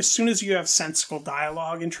 as soon as you have sensical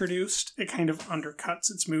dialogue introduced, it kind of undercuts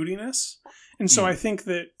its moodiness. And so I think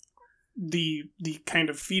that the kind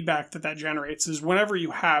of feedback that generates is whenever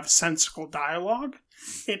you have sensical dialogue,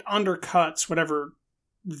 it undercuts whatever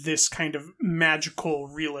this kind of magical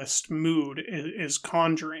realist mood is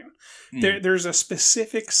conjuring. There's a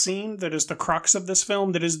specific scene that is the crux of this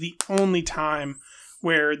film that is the only time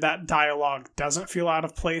where that dialogue doesn't feel out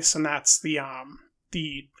of place, and that's the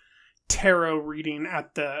tarot reading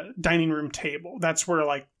at the dining room table. That's where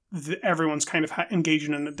like everyone's kind of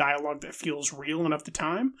engaging in a dialogue that feels real and of the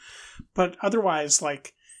time. But otherwise,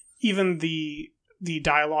 like even the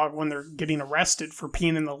dialogue when they're getting arrested for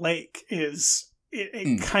peeing in the lake is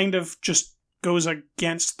it kind of just goes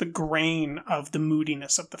against the grain of the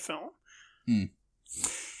moodiness of the film.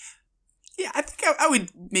 Yeah, I think I would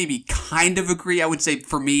maybe kind of agree. I would say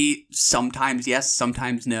for me, sometimes yes,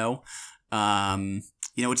 sometimes no.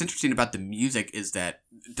 What's interesting about the music is that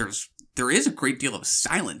there is a great deal of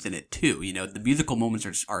silence in it too. The musical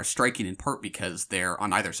moments are striking in part because they're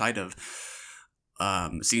on either side of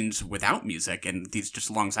scenes without music, and these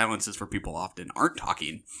just long silences where people often aren't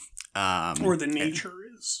talking. Or the nature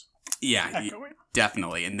is echoing.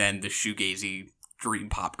 Definitely. And then the shoegazy dream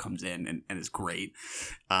pop comes in and is great.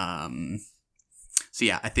 So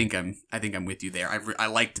yeah, I think I'm with you there. I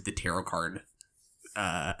liked the tarot card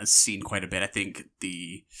scene quite a bit. I think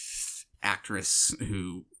the actress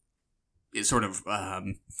who is sort of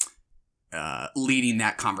leading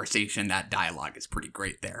that conversation, that dialogue is pretty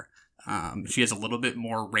great there. She has a little bit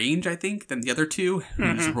more range, I think, than the other 2,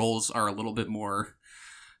 whose roles are a little bit more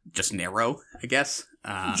just narrow, I guess.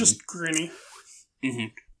 Just grinny. Mm-hmm.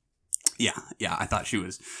 Yeah, I thought she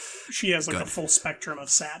was. She has like a full spectrum of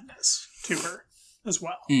sadness to her as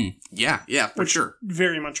well. Yeah, for sure.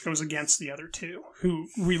 Very much goes against the other 2, who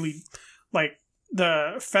really like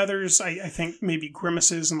the Feathers. I think maybe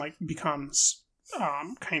grimaces and like becomes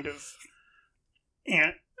kind of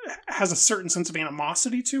and has a certain sense of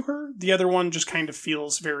animosity to her. The other one just kind of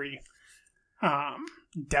feels very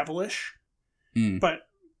devilish. But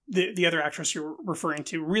the other actress you're referring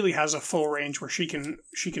to really has a full range where she can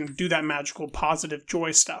do that magical positive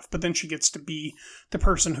joy stuff, but then she gets to be the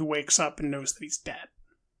person who wakes up and knows that he's dead.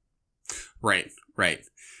 Right.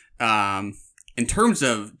 In terms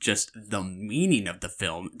of just the meaning of the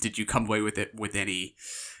film, did you come away with it with any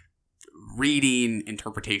reading,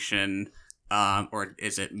 interpretation, or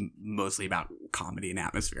is it mostly about comedy and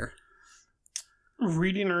atmosphere?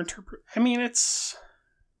 reading or interpret. I mean,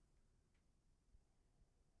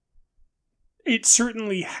 it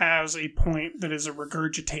certainly has a point that is a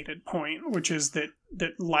regurgitated point, which is that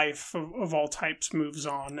life of all types moves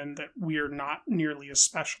on, and that we are not nearly as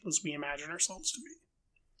special as we imagine ourselves to be.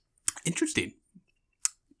 Interesting.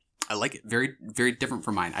 I like it. Very, very different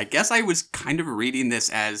from mine. I guess I was kind of reading this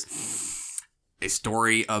as a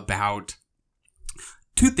story about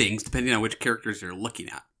two things, depending on which characters you're looking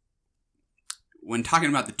at. When talking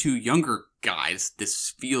about the two younger guys,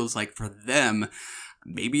 this feels like for them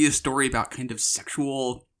maybe a story about kind of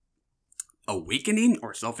sexual awakening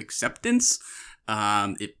or self-acceptance.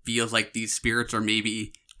 It feels like these spirits are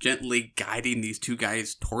maybe gently guiding these two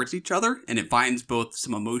guys towards each other, and it finds both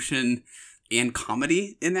some emotion and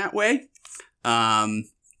comedy in that way. And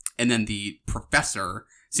then the professor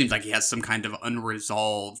seems like he has some kind of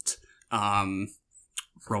unresolved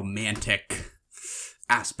romantic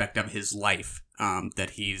aspect of his life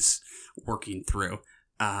that he's working through.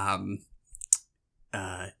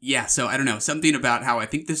 So I don't know, something about how I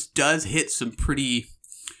think this does hit some pretty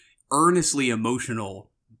earnestly emotional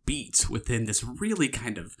beats within this really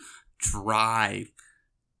kind of dry,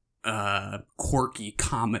 quirky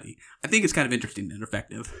comedy. I think it's kind of interesting and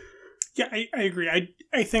effective. Yeah, I agree.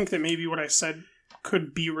 I think that maybe what I said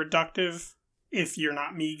could be reductive if you're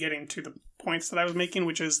not me getting to the points that I was making,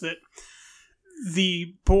 which is that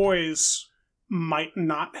the boys might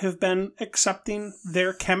not have been accepting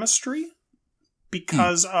their chemistry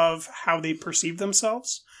because of how they perceive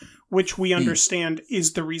themselves, which we understand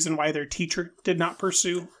is the reason why their teacher did not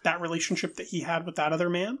pursue that relationship that he had with that other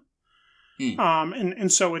man.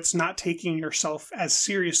 And so it's not taking yourself as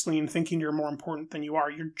seriously and thinking you're more important than you are.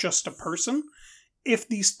 You're just a person. If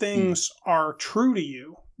these things are true to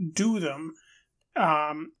you, do them,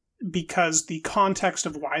 because the context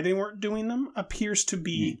of why they weren't doing them appears to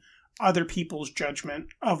be other people's judgment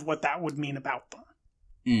of what that would mean about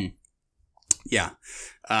them. Yeah.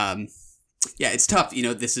 It's tough. You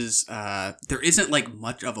know, this is, there isn't like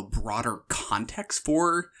much of a broader context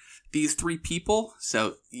for these three people.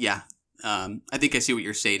 So yeah, I think I see what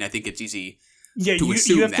you're saying. I think it's easy to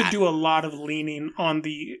assume you have to do a lot of leaning on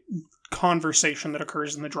the conversation that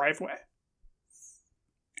occurs in the driveway.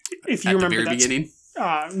 If you remember the very beginning?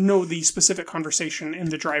 The specific conversation in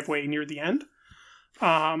the driveway near the end,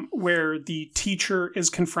 where the teacher is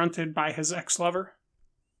confronted by his ex-lover.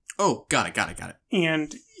 Oh, got it.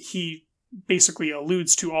 And he basically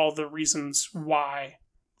alludes to all the reasons why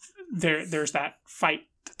there's that fight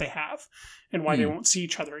that they have and why they won't see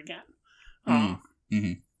each other again.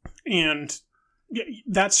 And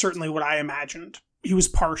that's certainly what I imagined he was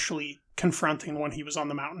partially confronting when he was on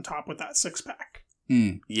the mountaintop with that six-pack.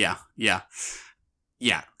 Yeah.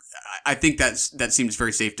 I think that seems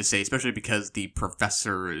very safe to say, especially because the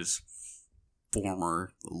professor's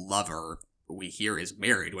former lover, we hear, is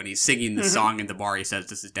married. When he's singing the song in the bar, he says,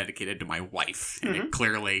 "This is dedicated to my wife," and it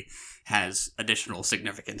clearly has additional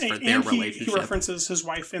significance for their relationship. He references his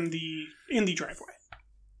wife in the driveway.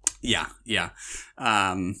 Yeah.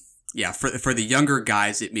 For the younger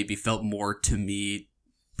guys, it maybe felt more to me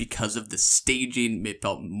because of the staging. It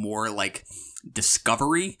felt more like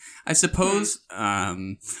discovery, I suppose.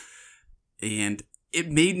 And it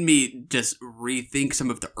made me just rethink some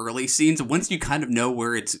of the early scenes. Once you kind of know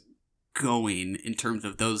where it's going in terms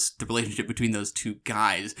of the relationship between those two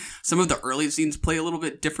guys, some of the early scenes play a little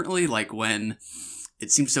bit differently, like when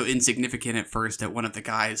it seems so insignificant at first that one of the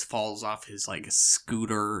guys falls off his like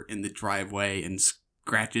scooter in the driveway and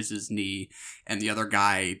scratches his knee, and the other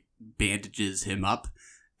guy bandages him up,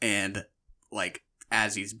 and like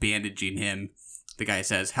as he's bandaging him, the guy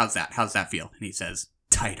says, how's that feel? And he says,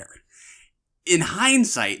 tighter. In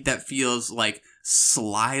hindsight, that feels like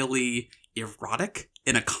slyly erotic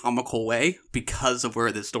in a comical way because of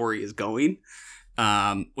where the story is going,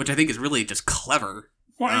 which I think is really just clever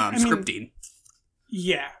scripting.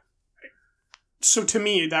 Yeah. So to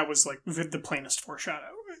me, that was like the plainest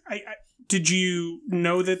foreshadow. Did you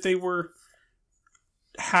know that they were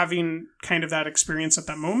having kind of that experience at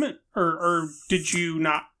that moment, or did you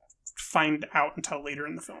not find out until later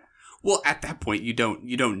in the film? Well, at that point, you don't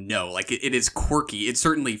know. Like, it is quirky. It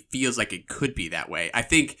certainly feels like it could be that way. I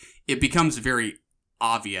think it becomes very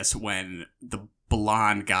obvious when the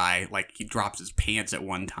blonde guy, like, he drops his pants at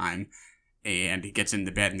one time and he gets in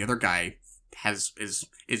the bed, and the other guy is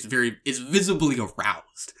visibly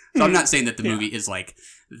aroused. So I'm not saying that the movie is like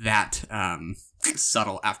that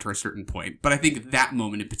subtle after a certain point, but I think that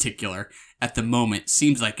moment in particular, at the moment,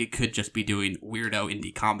 seems like it could just be doing weirdo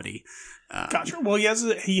indie comedy. Gotcha. Well, he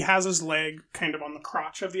has his leg kind of on the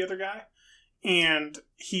crotch of the other guy, and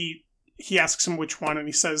he he asks him which one, and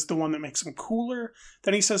he says the one that makes him cooler.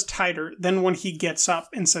 Then he says tighter. Then when he gets up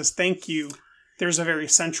and says thank you, there's a very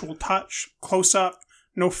sensual touch, close up,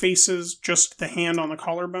 no faces, just the hand on the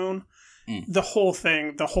collarbone. The whole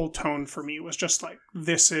thing, the whole tone for me was just like,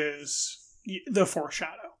 this is the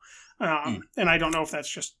foreshadow. And I don't know if that's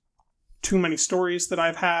just too many stories that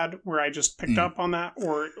I've had where I just picked up on that,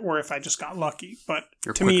 or if I just got lucky. But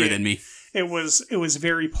You're to quicker me, than me. It was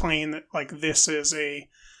very plain that like this is a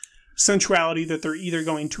sensuality that they're either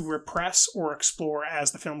going to repress or explore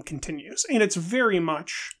as the film continues. And it's very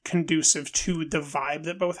much conducive to the vibe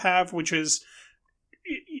that both have, which is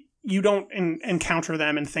you don't encounter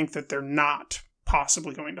them and think that they're not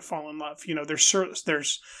possibly going to fall in love. You know,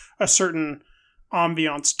 there's a certain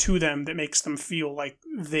ambiance to them that makes them feel like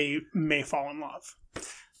they may fall in love.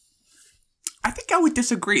 I think I would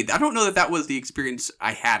disagree. I don't know that was the experience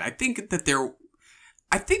I had. I think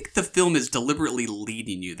the film is deliberately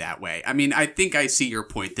leading you that way. I mean, I think I see your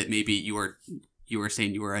point that maybe you were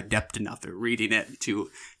saying you were adept enough at reading it to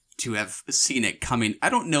have seen it coming.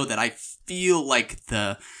 I don't know that I feel like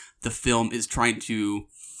the film is trying to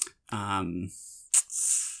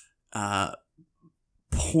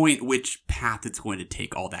point which path it's going to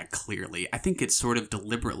take all that clearly. I think it's sort of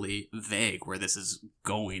deliberately vague where this is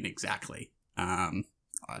going exactly. I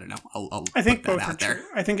don't know. I think put that both out are there. true.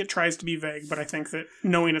 I think it tries to be vague, but I think that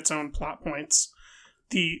knowing its own plot points,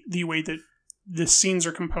 the way that the scenes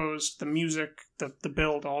are composed, the music, the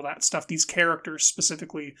build, all that stuff, these characters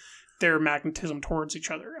specifically, their magnetism towards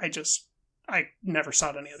each other, I never saw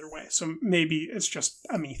it any other way. So maybe it's just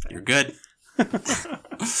a me thing. You're good.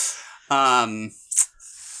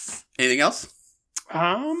 Anything else?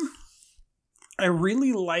 I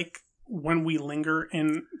really like when we linger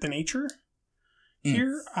in the nature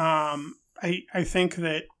here. I think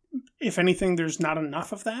that if anything, there's not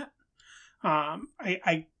enough of that.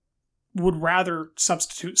 I would rather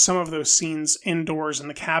substitute some of those scenes indoors in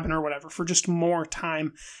the cabin or whatever for just more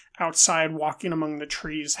time outside, walking among the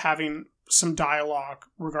trees, having some dialogue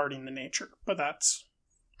regarding the nature. But that's,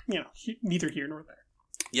 neither here nor there.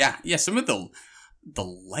 Yeah. Some of the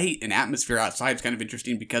light and atmosphere outside is kind of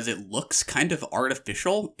interesting because it looks kind of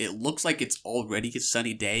artificial. It looks like it's already a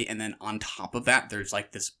sunny day, and then on top of that, there's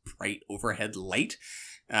like this bright overhead light.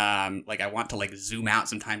 Like I want to like zoom out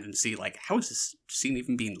sometimes and see like how is this scene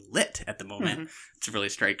even being lit at the moment. Mm-hmm. It's really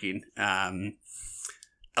striking. I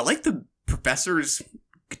like the professor's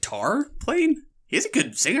guitar playing. He's a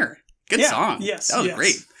good singer. Good song. Yes, that was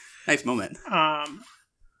great. Nice moment.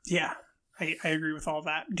 Yeah. I agree with all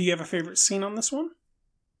that. Do you have a favorite scene on this one?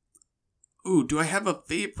 Ooh, do I have a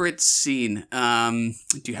favorite scene? Do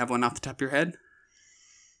you have one off the top of your head?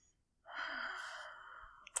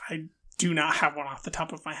 I do not have one off the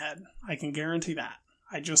top of my head. I can guarantee that.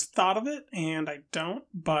 I just thought of it, and I don't,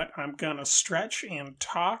 but I'm going to stretch and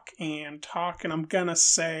talk, and I'm going to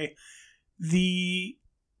say the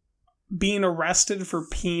being arrested for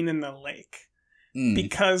peeing in the lake.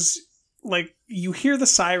 Because... like, you hear the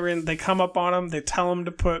siren, they come up on him, they tell him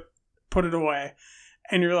to put it away,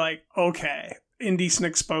 and you're like, okay, indecent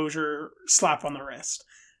exposure, slap on the wrist.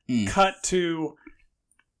 Cut to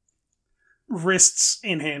wrists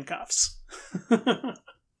in handcuffs.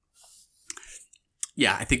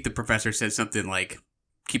 Yeah, I think the professor says something like,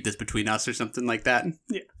 keep this between us or something like that.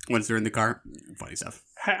 Yeah. Once they're in the car. Funny stuff.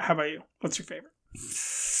 How about you? What's your favorite?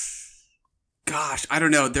 Gosh, I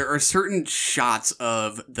don't know. There are certain shots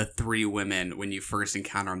of the three women when you first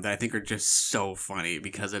encounter them that I think are just so funny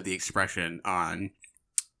because of the expression on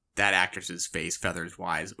that actress's face, Feathers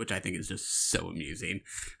Wise, which I think is just so amusing.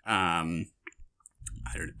 I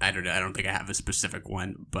don't know. I don't think I have a specific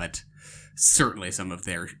one, but certainly some of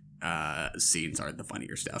their scenes are the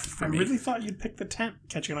funnier stuff for me. I really thought you'd pick the tent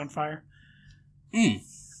catching on fire.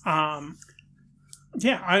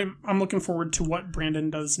 Yeah, I'm looking forward to what Brandon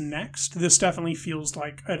does next. This definitely feels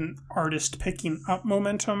like an artist picking up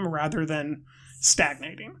momentum rather than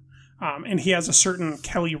stagnating. And he has a certain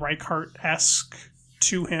Kelly Reichardt-esque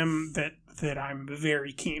to him that I'm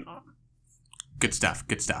very keen on. Good stuff.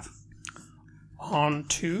 On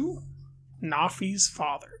to Nafi's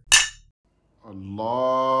father.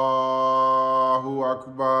 Allahu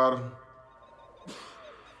Akbar.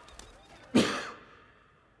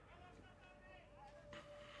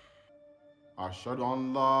 Ashhadu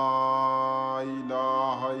an la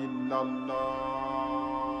ilaha illallah.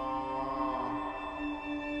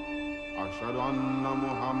 Ashhadu anna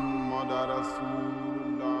Muhammadar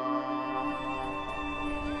Rasulullah.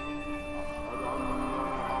 Ashhadu anna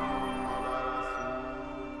Muhammadar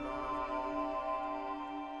Rasulullah.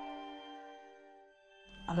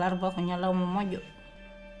 Alarba ko nyalaw mo mojo.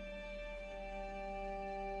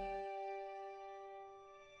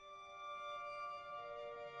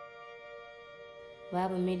 We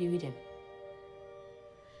hebben mede with them.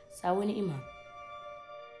 Sawuni imam.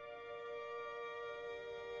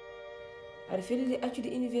 Ada filho de atu de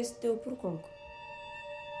université pour conco.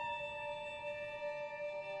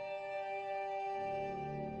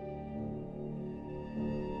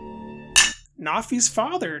 Nafi's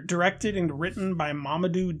Father, directed and written by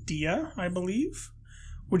Mamadou Dia, I believe.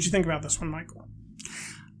 What'd you think about this one, Michael?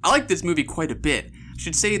 I like this movie quite a bit. I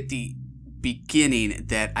should say at the beginning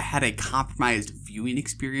that I had a compromised viewing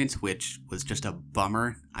experience, which was just a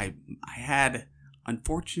bummer. I had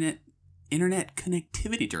unfortunate internet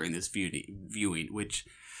connectivity during this viewing, which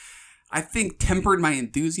I think tempered my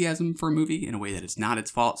enthusiasm for a movie in a way that is not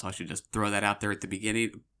its fault, so I should just throw that out there at the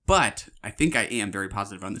beginning. But I think I am very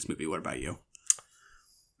positive on this movie. What about you?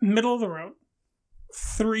 Middle of the road.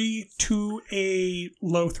 3 to a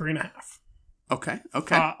low 3.5. Okay.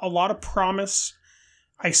 A lot of promise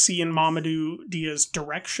I see in Mamadou Dia's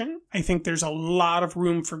direction. I think there's a lot of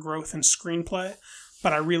room for growth in screenplay,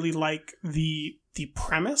 but I really like the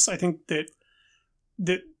premise. I think that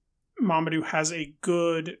Mamadou has a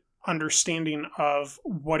good understanding of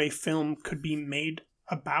what a film could be made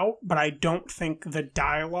about, but I don't think the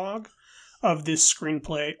dialogue of this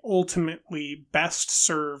screenplay ultimately best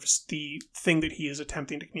serves the thing that he is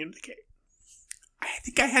attempting to communicate. I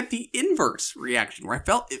think I had the inverse reaction, where I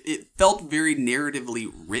felt it felt very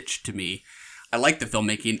narratively rich to me. I like the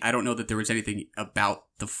filmmaking. I don't know that there was anything about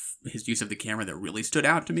his use of the camera that really stood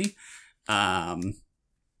out to me. But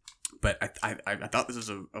I thought this was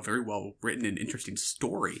a very well written and interesting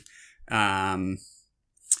story. I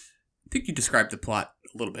think you described the plot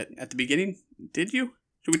a little bit at the beginning. Did you?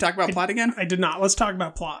 Should we talk about plot again? I did not. Let's talk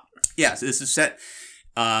about plot. Yeah, so this is set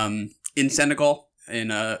in Senegal,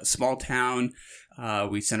 in a small town.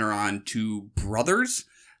 We center on two brothers.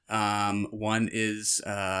 One is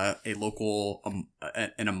a local,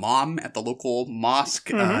 an imam at the local mosque.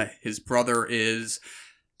 Mm-hmm. His brother is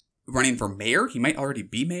running for mayor. He might already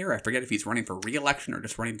be mayor. I forget if he's running for re-election or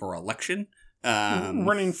just running for election.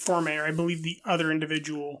 Running for mayor. I believe the other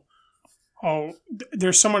individual...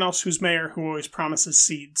 there's someone else who's mayor who always promises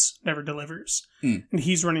seeds, never delivers. And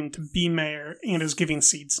he's running to be mayor and is giving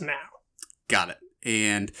seeds now. Got it.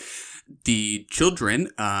 And the children,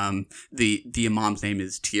 the imam's name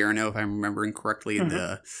is Tierno, if I'm remembering correctly. And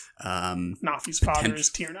the Nafi's father is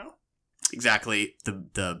Tierno. Exactly.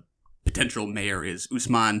 The potential mayor is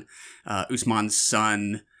Usman. Usman's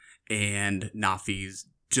son and Nafi's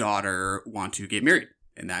daughter want to get married,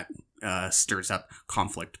 and that stirs up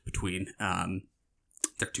conflict between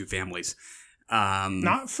their two families.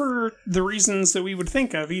 Not for the reasons that we would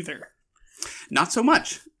think of either. Not so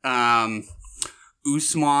much.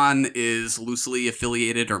 Usman is loosely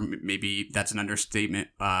affiliated, or maybe that's an understatement,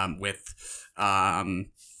 with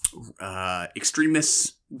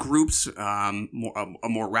extremist groups, a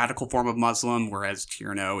more radical form of Muslim, whereas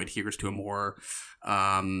Tierno adheres to a more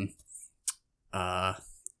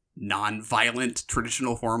non-violent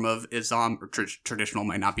traditional form of Islam. Or traditional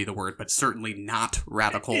might not be the word, but certainly not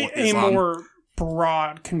radical Islam. A more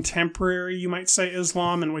broad contemporary, you might say,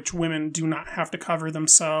 Islam, in which women do not have to cover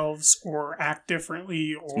themselves or act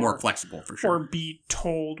differently, or more flexible for sure, or be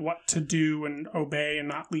told what to do and obey and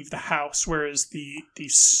not leave the house. Whereas the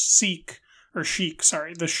sheikh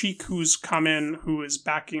who's come in, who is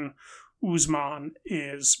backing Usman,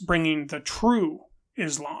 is bringing the true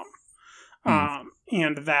Islam.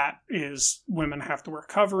 And that is women have to wear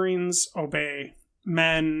coverings, obey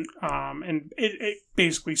men, and it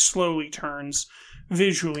basically slowly turns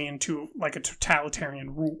visually into like a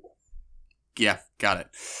totalitarian rule. Yeah, got it.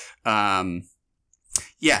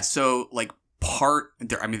 So like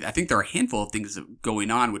I think there are a handful of things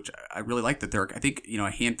going on, which I really like that there are, I think, a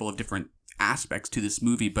handful of different aspects to this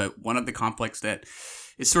movie, but one of the conflicts that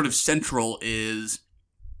is sort of central is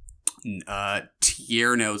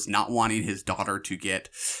Tierno's not wanting his daughter to get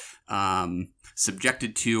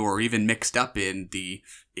subjected to or even mixed up in the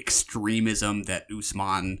extremism that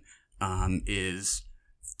Usman is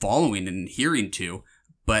following and adhering to.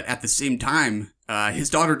 But at the same time, his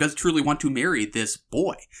daughter does truly want to marry this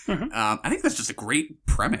boy. Mm-hmm. I think that's just a great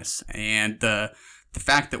premise. And the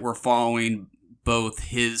fact that we're following both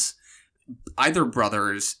either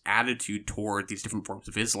brother's attitude toward these different forms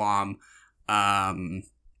of Islam, I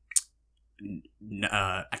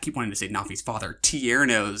keep wanting to say Nafi's father,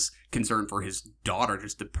 Tierno's concern for his daughter,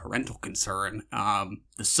 just the parental concern, the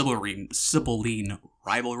sibling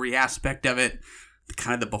rivalry aspect of it,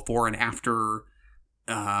 the before and after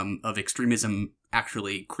of extremism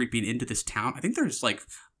actually creeping into this town. I think there's I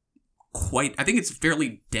think it's a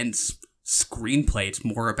fairly dense screenplay. It's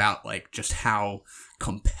more about just how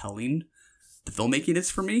compelling the filmmaking is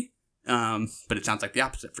for me. But it sounds like the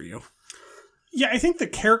opposite for you. Yeah, I think the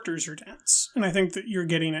characters are dense, and I think that you're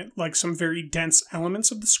getting at like some very dense elements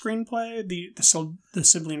of the screenplay, the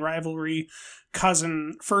sibling rivalry,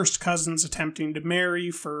 first cousins attempting to marry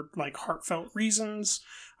for like heartfelt reasons,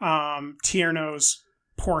 Tierno's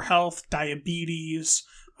poor health, diabetes,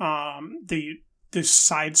 this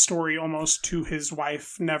side story almost to his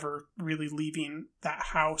wife never really leaving that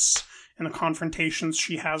house, and the confrontations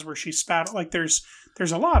she has where she spat. Like there's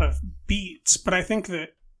a lot of beats, but I think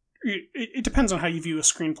that it depends on how you view a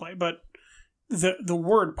screenplay, but the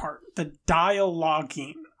word part, the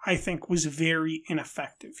dialoguing, I think was very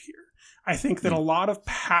ineffective here. I think that a lot of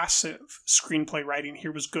passive screenplay writing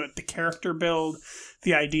here was good. The character build,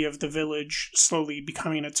 the idea of the village slowly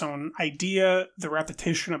becoming its own idea, the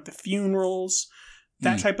repetition of the funerals,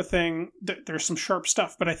 that type of thing. There's some sharp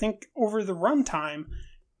stuff, but I think over the runtime,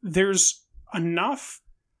 there's enough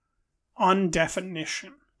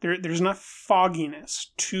undefinition. There's enough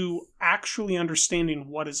fogginess to actually understanding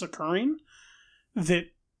what is occurring that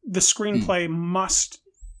the screenplay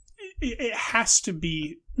it has to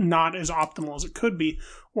be not as optimal as it could be,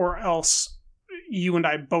 or else you and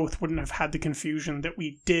I both wouldn't have had the confusion that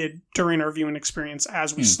we did during our viewing experience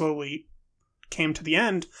as we slowly came to the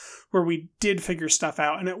end, where we did figure stuff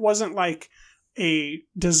out. And it wasn't like a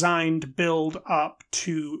designed build up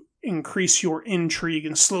to increase your intrigue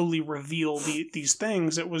and slowly reveal these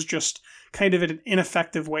things. It was just kind of an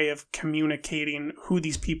ineffective way of communicating who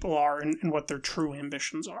these people are and what their true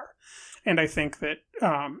ambitions are. And I think that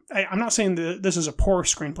I'm not saying that this is a poor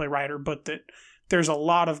screenplay writer, but that there's a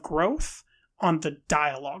lot of growth on the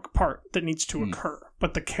dialogue part that needs to occur.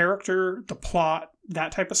 But the character, the plot,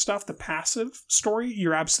 that type of stuff, the passive story,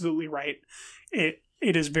 you're absolutely right. It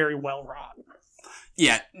is very well wrought.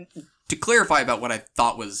 Yeah, to clarify about what I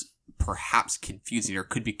thought was perhaps confusing or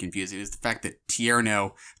could be confusing is the fact that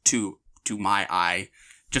Tierno, to my eye,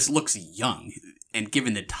 just looks young. And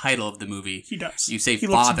given the title of the movie, he does. You say he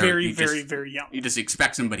father. Looks very, very young. You just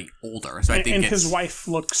expect somebody older. So I think his wife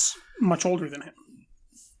looks much older than him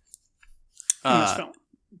in this film.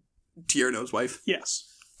 Tierno's wife? Yes.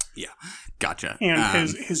 Yeah, gotcha. And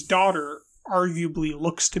his daughter arguably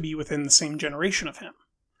looks to be within the same generation of him.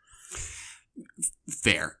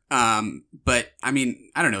 Fair. But, I mean,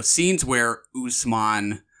 I don't know. Scenes where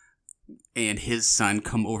Usman and his son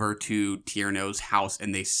come over to Tierno's house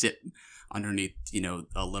and they sit underneath,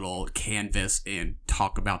 a little canvas and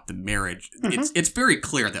talk about the marriage. Mm-hmm. It's very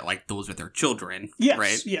clear that, like, those are their children, yes,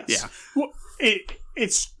 right? Yes. Yeah. Well,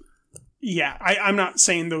 I'm not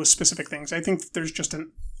saying those specific things. I think that there's just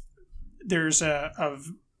there's a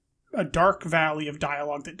dark valley of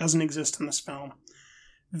dialogue that doesn't exist in this film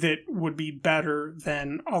that would be better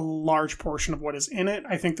than a large portion of what is in it.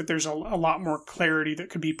 I think that there's a lot more clarity that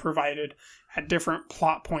could be provided at different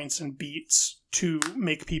plot points and beats to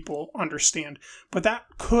make people understand. But that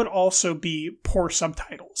could also be poor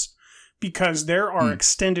subtitles, because there are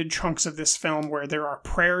extended chunks of this film where there are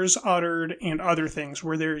prayers uttered and other things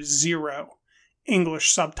where there is zero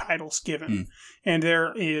English subtitles given. And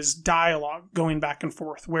there is dialogue going back and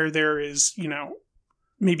forth where there is,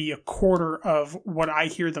 maybe a quarter of what I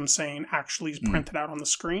hear them saying actually is printed out on the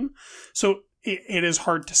screen. So it is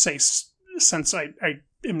hard to say, since I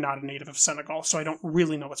am not a native of Senegal, so I don't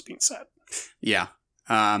really know what's being said. Yeah.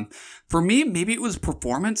 For me, maybe it was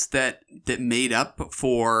performance that made up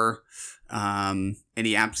for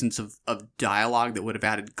any absence of dialogue that would have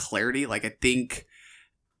added clarity. Like, I think,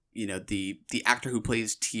 the actor who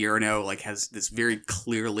plays Tierno, like, has this very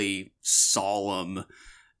clearly solemn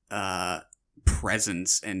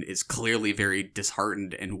presence and is clearly very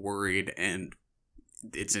disheartened and worried, and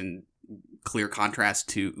it's in clear contrast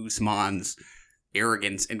to Usman's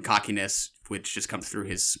arrogance and cockiness, which just comes through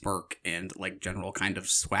his smirk and like general kind of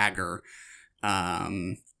swagger.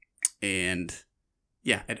 And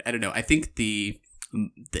yeah, I don't know. I think the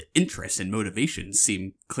interests and motivations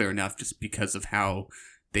seem clear enough just because of how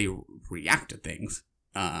they react to things.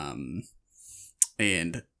 And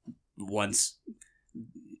once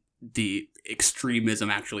the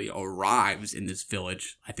extremism actually arrives in this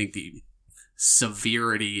village, I think the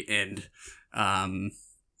severity and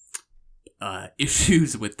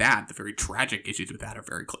issues with that, the very tragic issues with that, are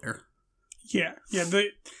very clear. Yeah.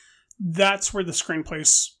 That's where the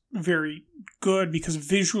screenplay's very good, because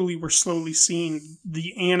visually we're slowly seeing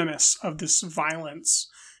the animus of this violence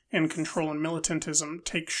and control and militantism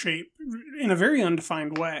take shape in a very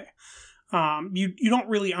undefined way. You don't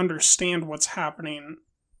really understand what's happening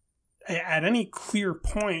at any clear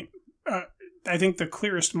point. I think the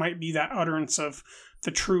clearest might be that utterance of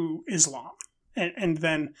the true Islam, And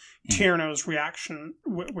then Tierno's reaction,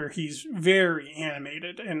 where he's very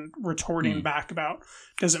animated and retorting back about,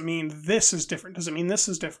 does it mean this is different? Does it mean this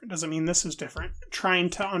is different? Does it mean this is different? Trying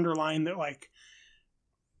to underline that, like,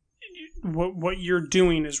 what you're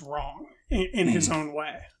doing is wrong in his own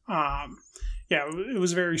way. Yeah, it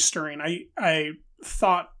was very stirring. I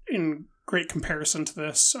thought, in great comparison to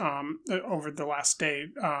this, over the last day,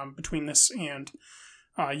 between this and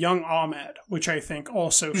Young Ahmed, which I think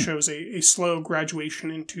also shows a slow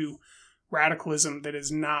graduation into radicalism that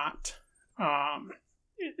is not,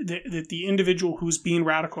 that the individual who's being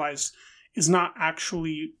radicalized is not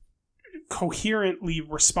actually coherently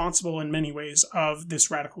responsible in many ways of this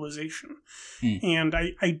radicalization. And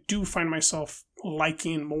I do find myself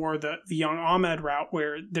liking more the Young Ahmed route,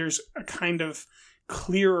 where there's a kind of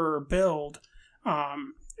clearer build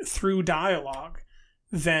through dialogue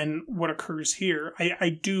than what occurs here. I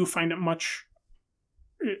do find it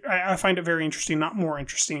I find it very interesting, not more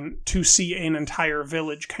interesting, to see an entire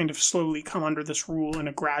village kind of slowly come under this rule in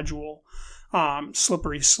a gradual,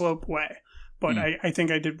 slippery slope way. But I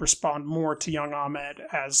think I did respond more to Young Ahmed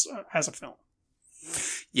as a film.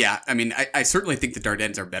 Yeah, I mean, I certainly think the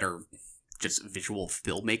Dardennes are better just visual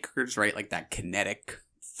filmmakers, right? Like that kinetic,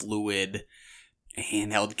 fluid,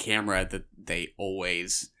 handheld camera that they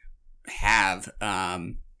always have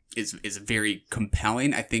is very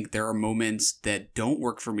compelling. I think there are moments that don't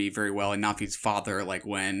work for me very well in Nafi's father, like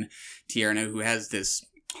when Tierno, who has this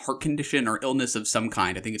heart condition or illness of some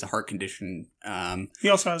kind, I think it's a heart condition. He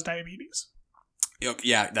also has diabetes.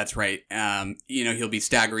 Yeah, that's right. He'll be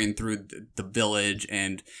staggering through the village,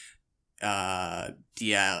 and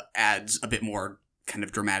Dia adds a bit more kind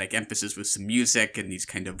of dramatic emphasis with some music and these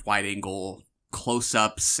kind of wide-angle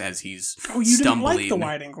close-ups as he's stumbling. You didn't like the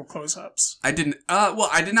wide-angle close-ups? I didn't.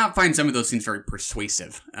 I did not find some of those scenes very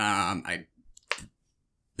persuasive. They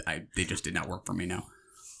just did not work for me, no.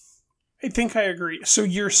 I think I agree. So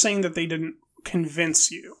you're saying that they didn't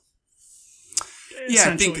convince you?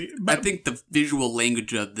 Yeah, I think the visual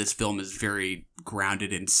language of this film is very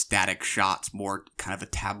grounded in static shots, more kind of a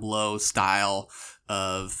tableau style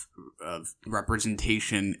of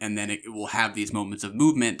representation, and then it will have these moments of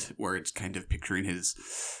movement where it's kind of picturing his,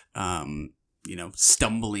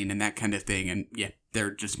 stumbling and that kind of thing. And yeah, there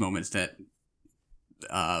are just moments that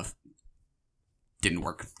didn't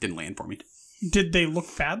work, didn't land for me. Did they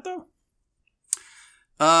look bad though?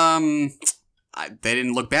 They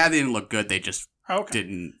didn't look bad. They didn't look good. They just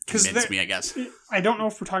didn't convince me, I guess. I don't know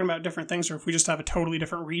if we're talking about different things or if we just have a totally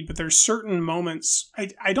different read, but there's certain moments,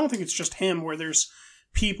 I don't think it's just him, where there's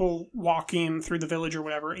people walking through the village or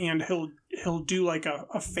whatever, and he'll do like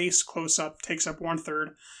a face close-up, takes up 1/3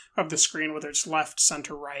 of the screen, whether it's left,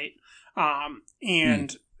 center, right,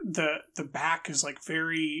 and the back is like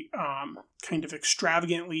very kind of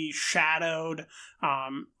extravagantly shadowed,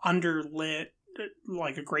 underlit,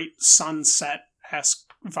 like a great sunset-esque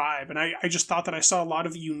vibe. And I just thought that I saw a lot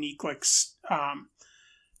of unique like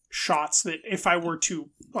shots that if I were to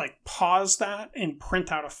like pause that and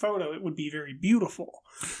print out a photo, it would be very beautiful.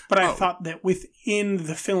 But I thought that within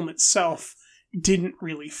the film itself didn't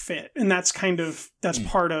really fit. And that's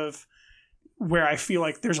part of where I feel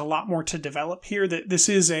like there's a lot more to develop here, that this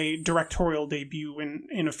is a directorial debut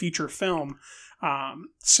in a feature film.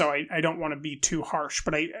 So I don't want to be too harsh,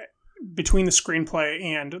 but between the screenplay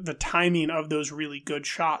and the timing of those really good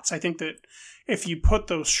shots, I think that if you put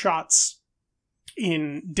those shots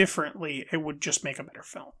in differently, it would just make a better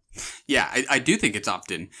film. Yeah, I do think it's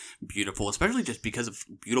often beautiful, especially just because of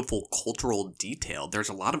beautiful cultural detail. There's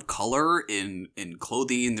a lot of color in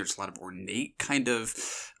clothing. There's a lot of ornate kind of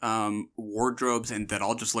wardrobes, and that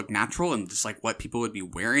all just look natural and just like what people would be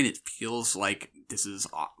wearing. It feels like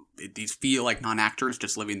these feel like non-actors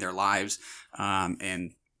just living their lives,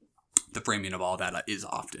 and the framing of all that is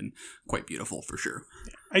often quite beautiful, for sure.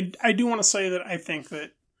 I do want to say that I think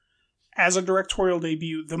that as a directorial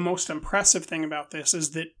debut, the most impressive thing about this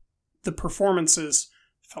is that the performances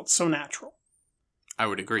felt so natural. I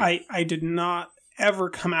would agree. I did not ever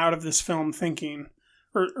come out of this film thinking,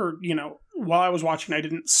 or while I was watching, I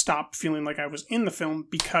didn't stop feeling like I was in the film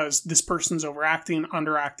because this person's overacting,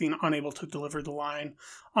 underacting, unable to deliver the line,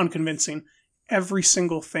 unconvincing. Every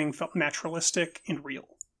single thing felt naturalistic and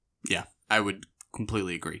real. Yeah, I would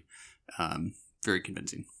completely agree. Very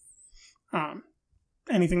convincing.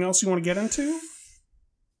 Anything else you want to get into?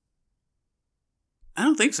 I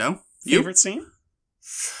don't think so. Favorite scene?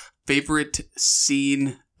 Favorite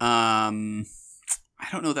scene? I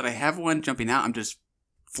don't know that I have one jumping out. I'm just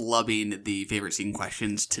flubbing the favorite scene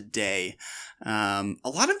questions today. A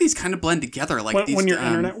lot of these kind of blend together. Like when your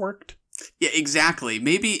internet worked? Yeah, exactly.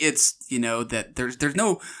 Maybe it's, that there's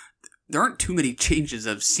there aren't too many changes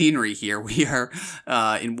of scenery here. We are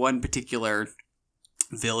in one particular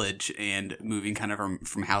village and moving kind of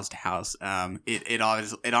from house to house. It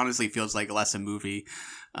honestly feels like less a movie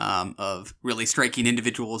of really striking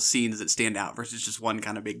individual scenes that stand out versus just one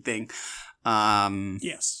kind of big thing.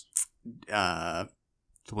 Yes.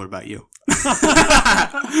 So what about you?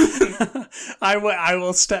 I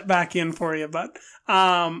will step back in for you, but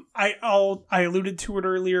I alluded to it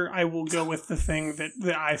earlier. I will go with the thing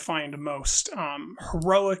that I find most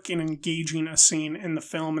heroic and engaging a scene in the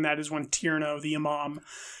film, and that is when Tierno, the Imam,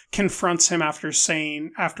 confronts him after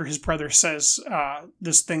his brother says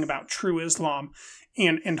this thing about true Islam,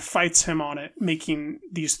 and fights him on it, making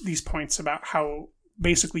these points about how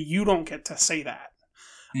basically you don't get to say that.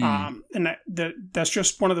 And that's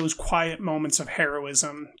just one of those quiet moments of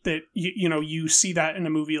heroism that you see that in a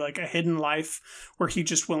movie like A Hidden Life, where he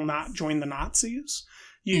just will not join the Nazis.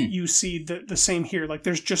 You see the same here. Like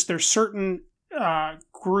there's certain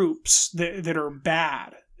groups that are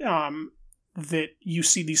bad, that you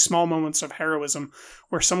see these small moments of heroism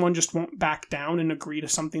where someone just won't back down and agree to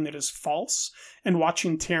something that is false. And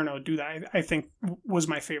watching Tierno do that, I think, was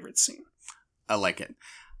my favorite scene. I like it.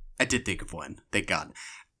 I did think of one. Thank God.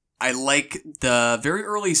 I like the very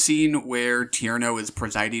early scene where Tierno is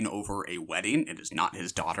presiding over a wedding. It is not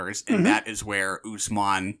his daughter's. And that is where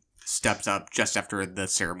Usman steps up just after the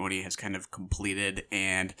ceremony has kind of completed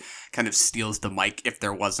and kind of steals the mic, if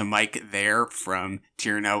there was a mic there, from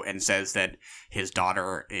Tierno, and says that his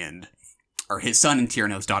daughter or his son and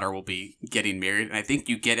Tierno's daughter will be getting married. And I think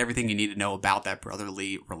you get everything you need to know about that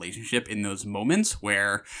brotherly relationship in those moments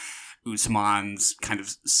where Usman's kind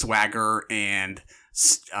of swagger and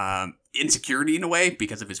insecurity in a way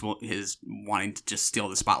because of his wanting to just steal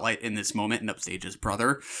the spotlight in this moment and upstage his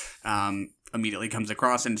brother immediately comes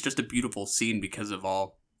across. And it's just a beautiful scene because of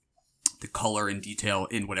all the color and detail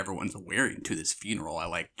in what everyone's wearing to this funeral. I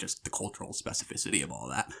like just the cultural specificity of all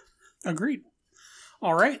that. Agreed.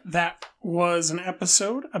 All right, that was an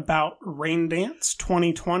episode about Raindance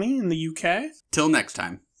 2020 in the UK. Till next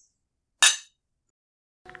time.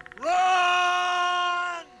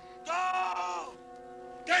 Run! Go!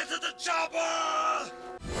 Get to the chopper!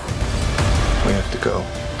 We have to go.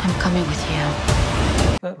 I'm coming with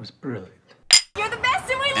you. That was brilliant. You're the best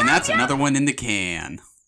and we love And that's you! another one in the can.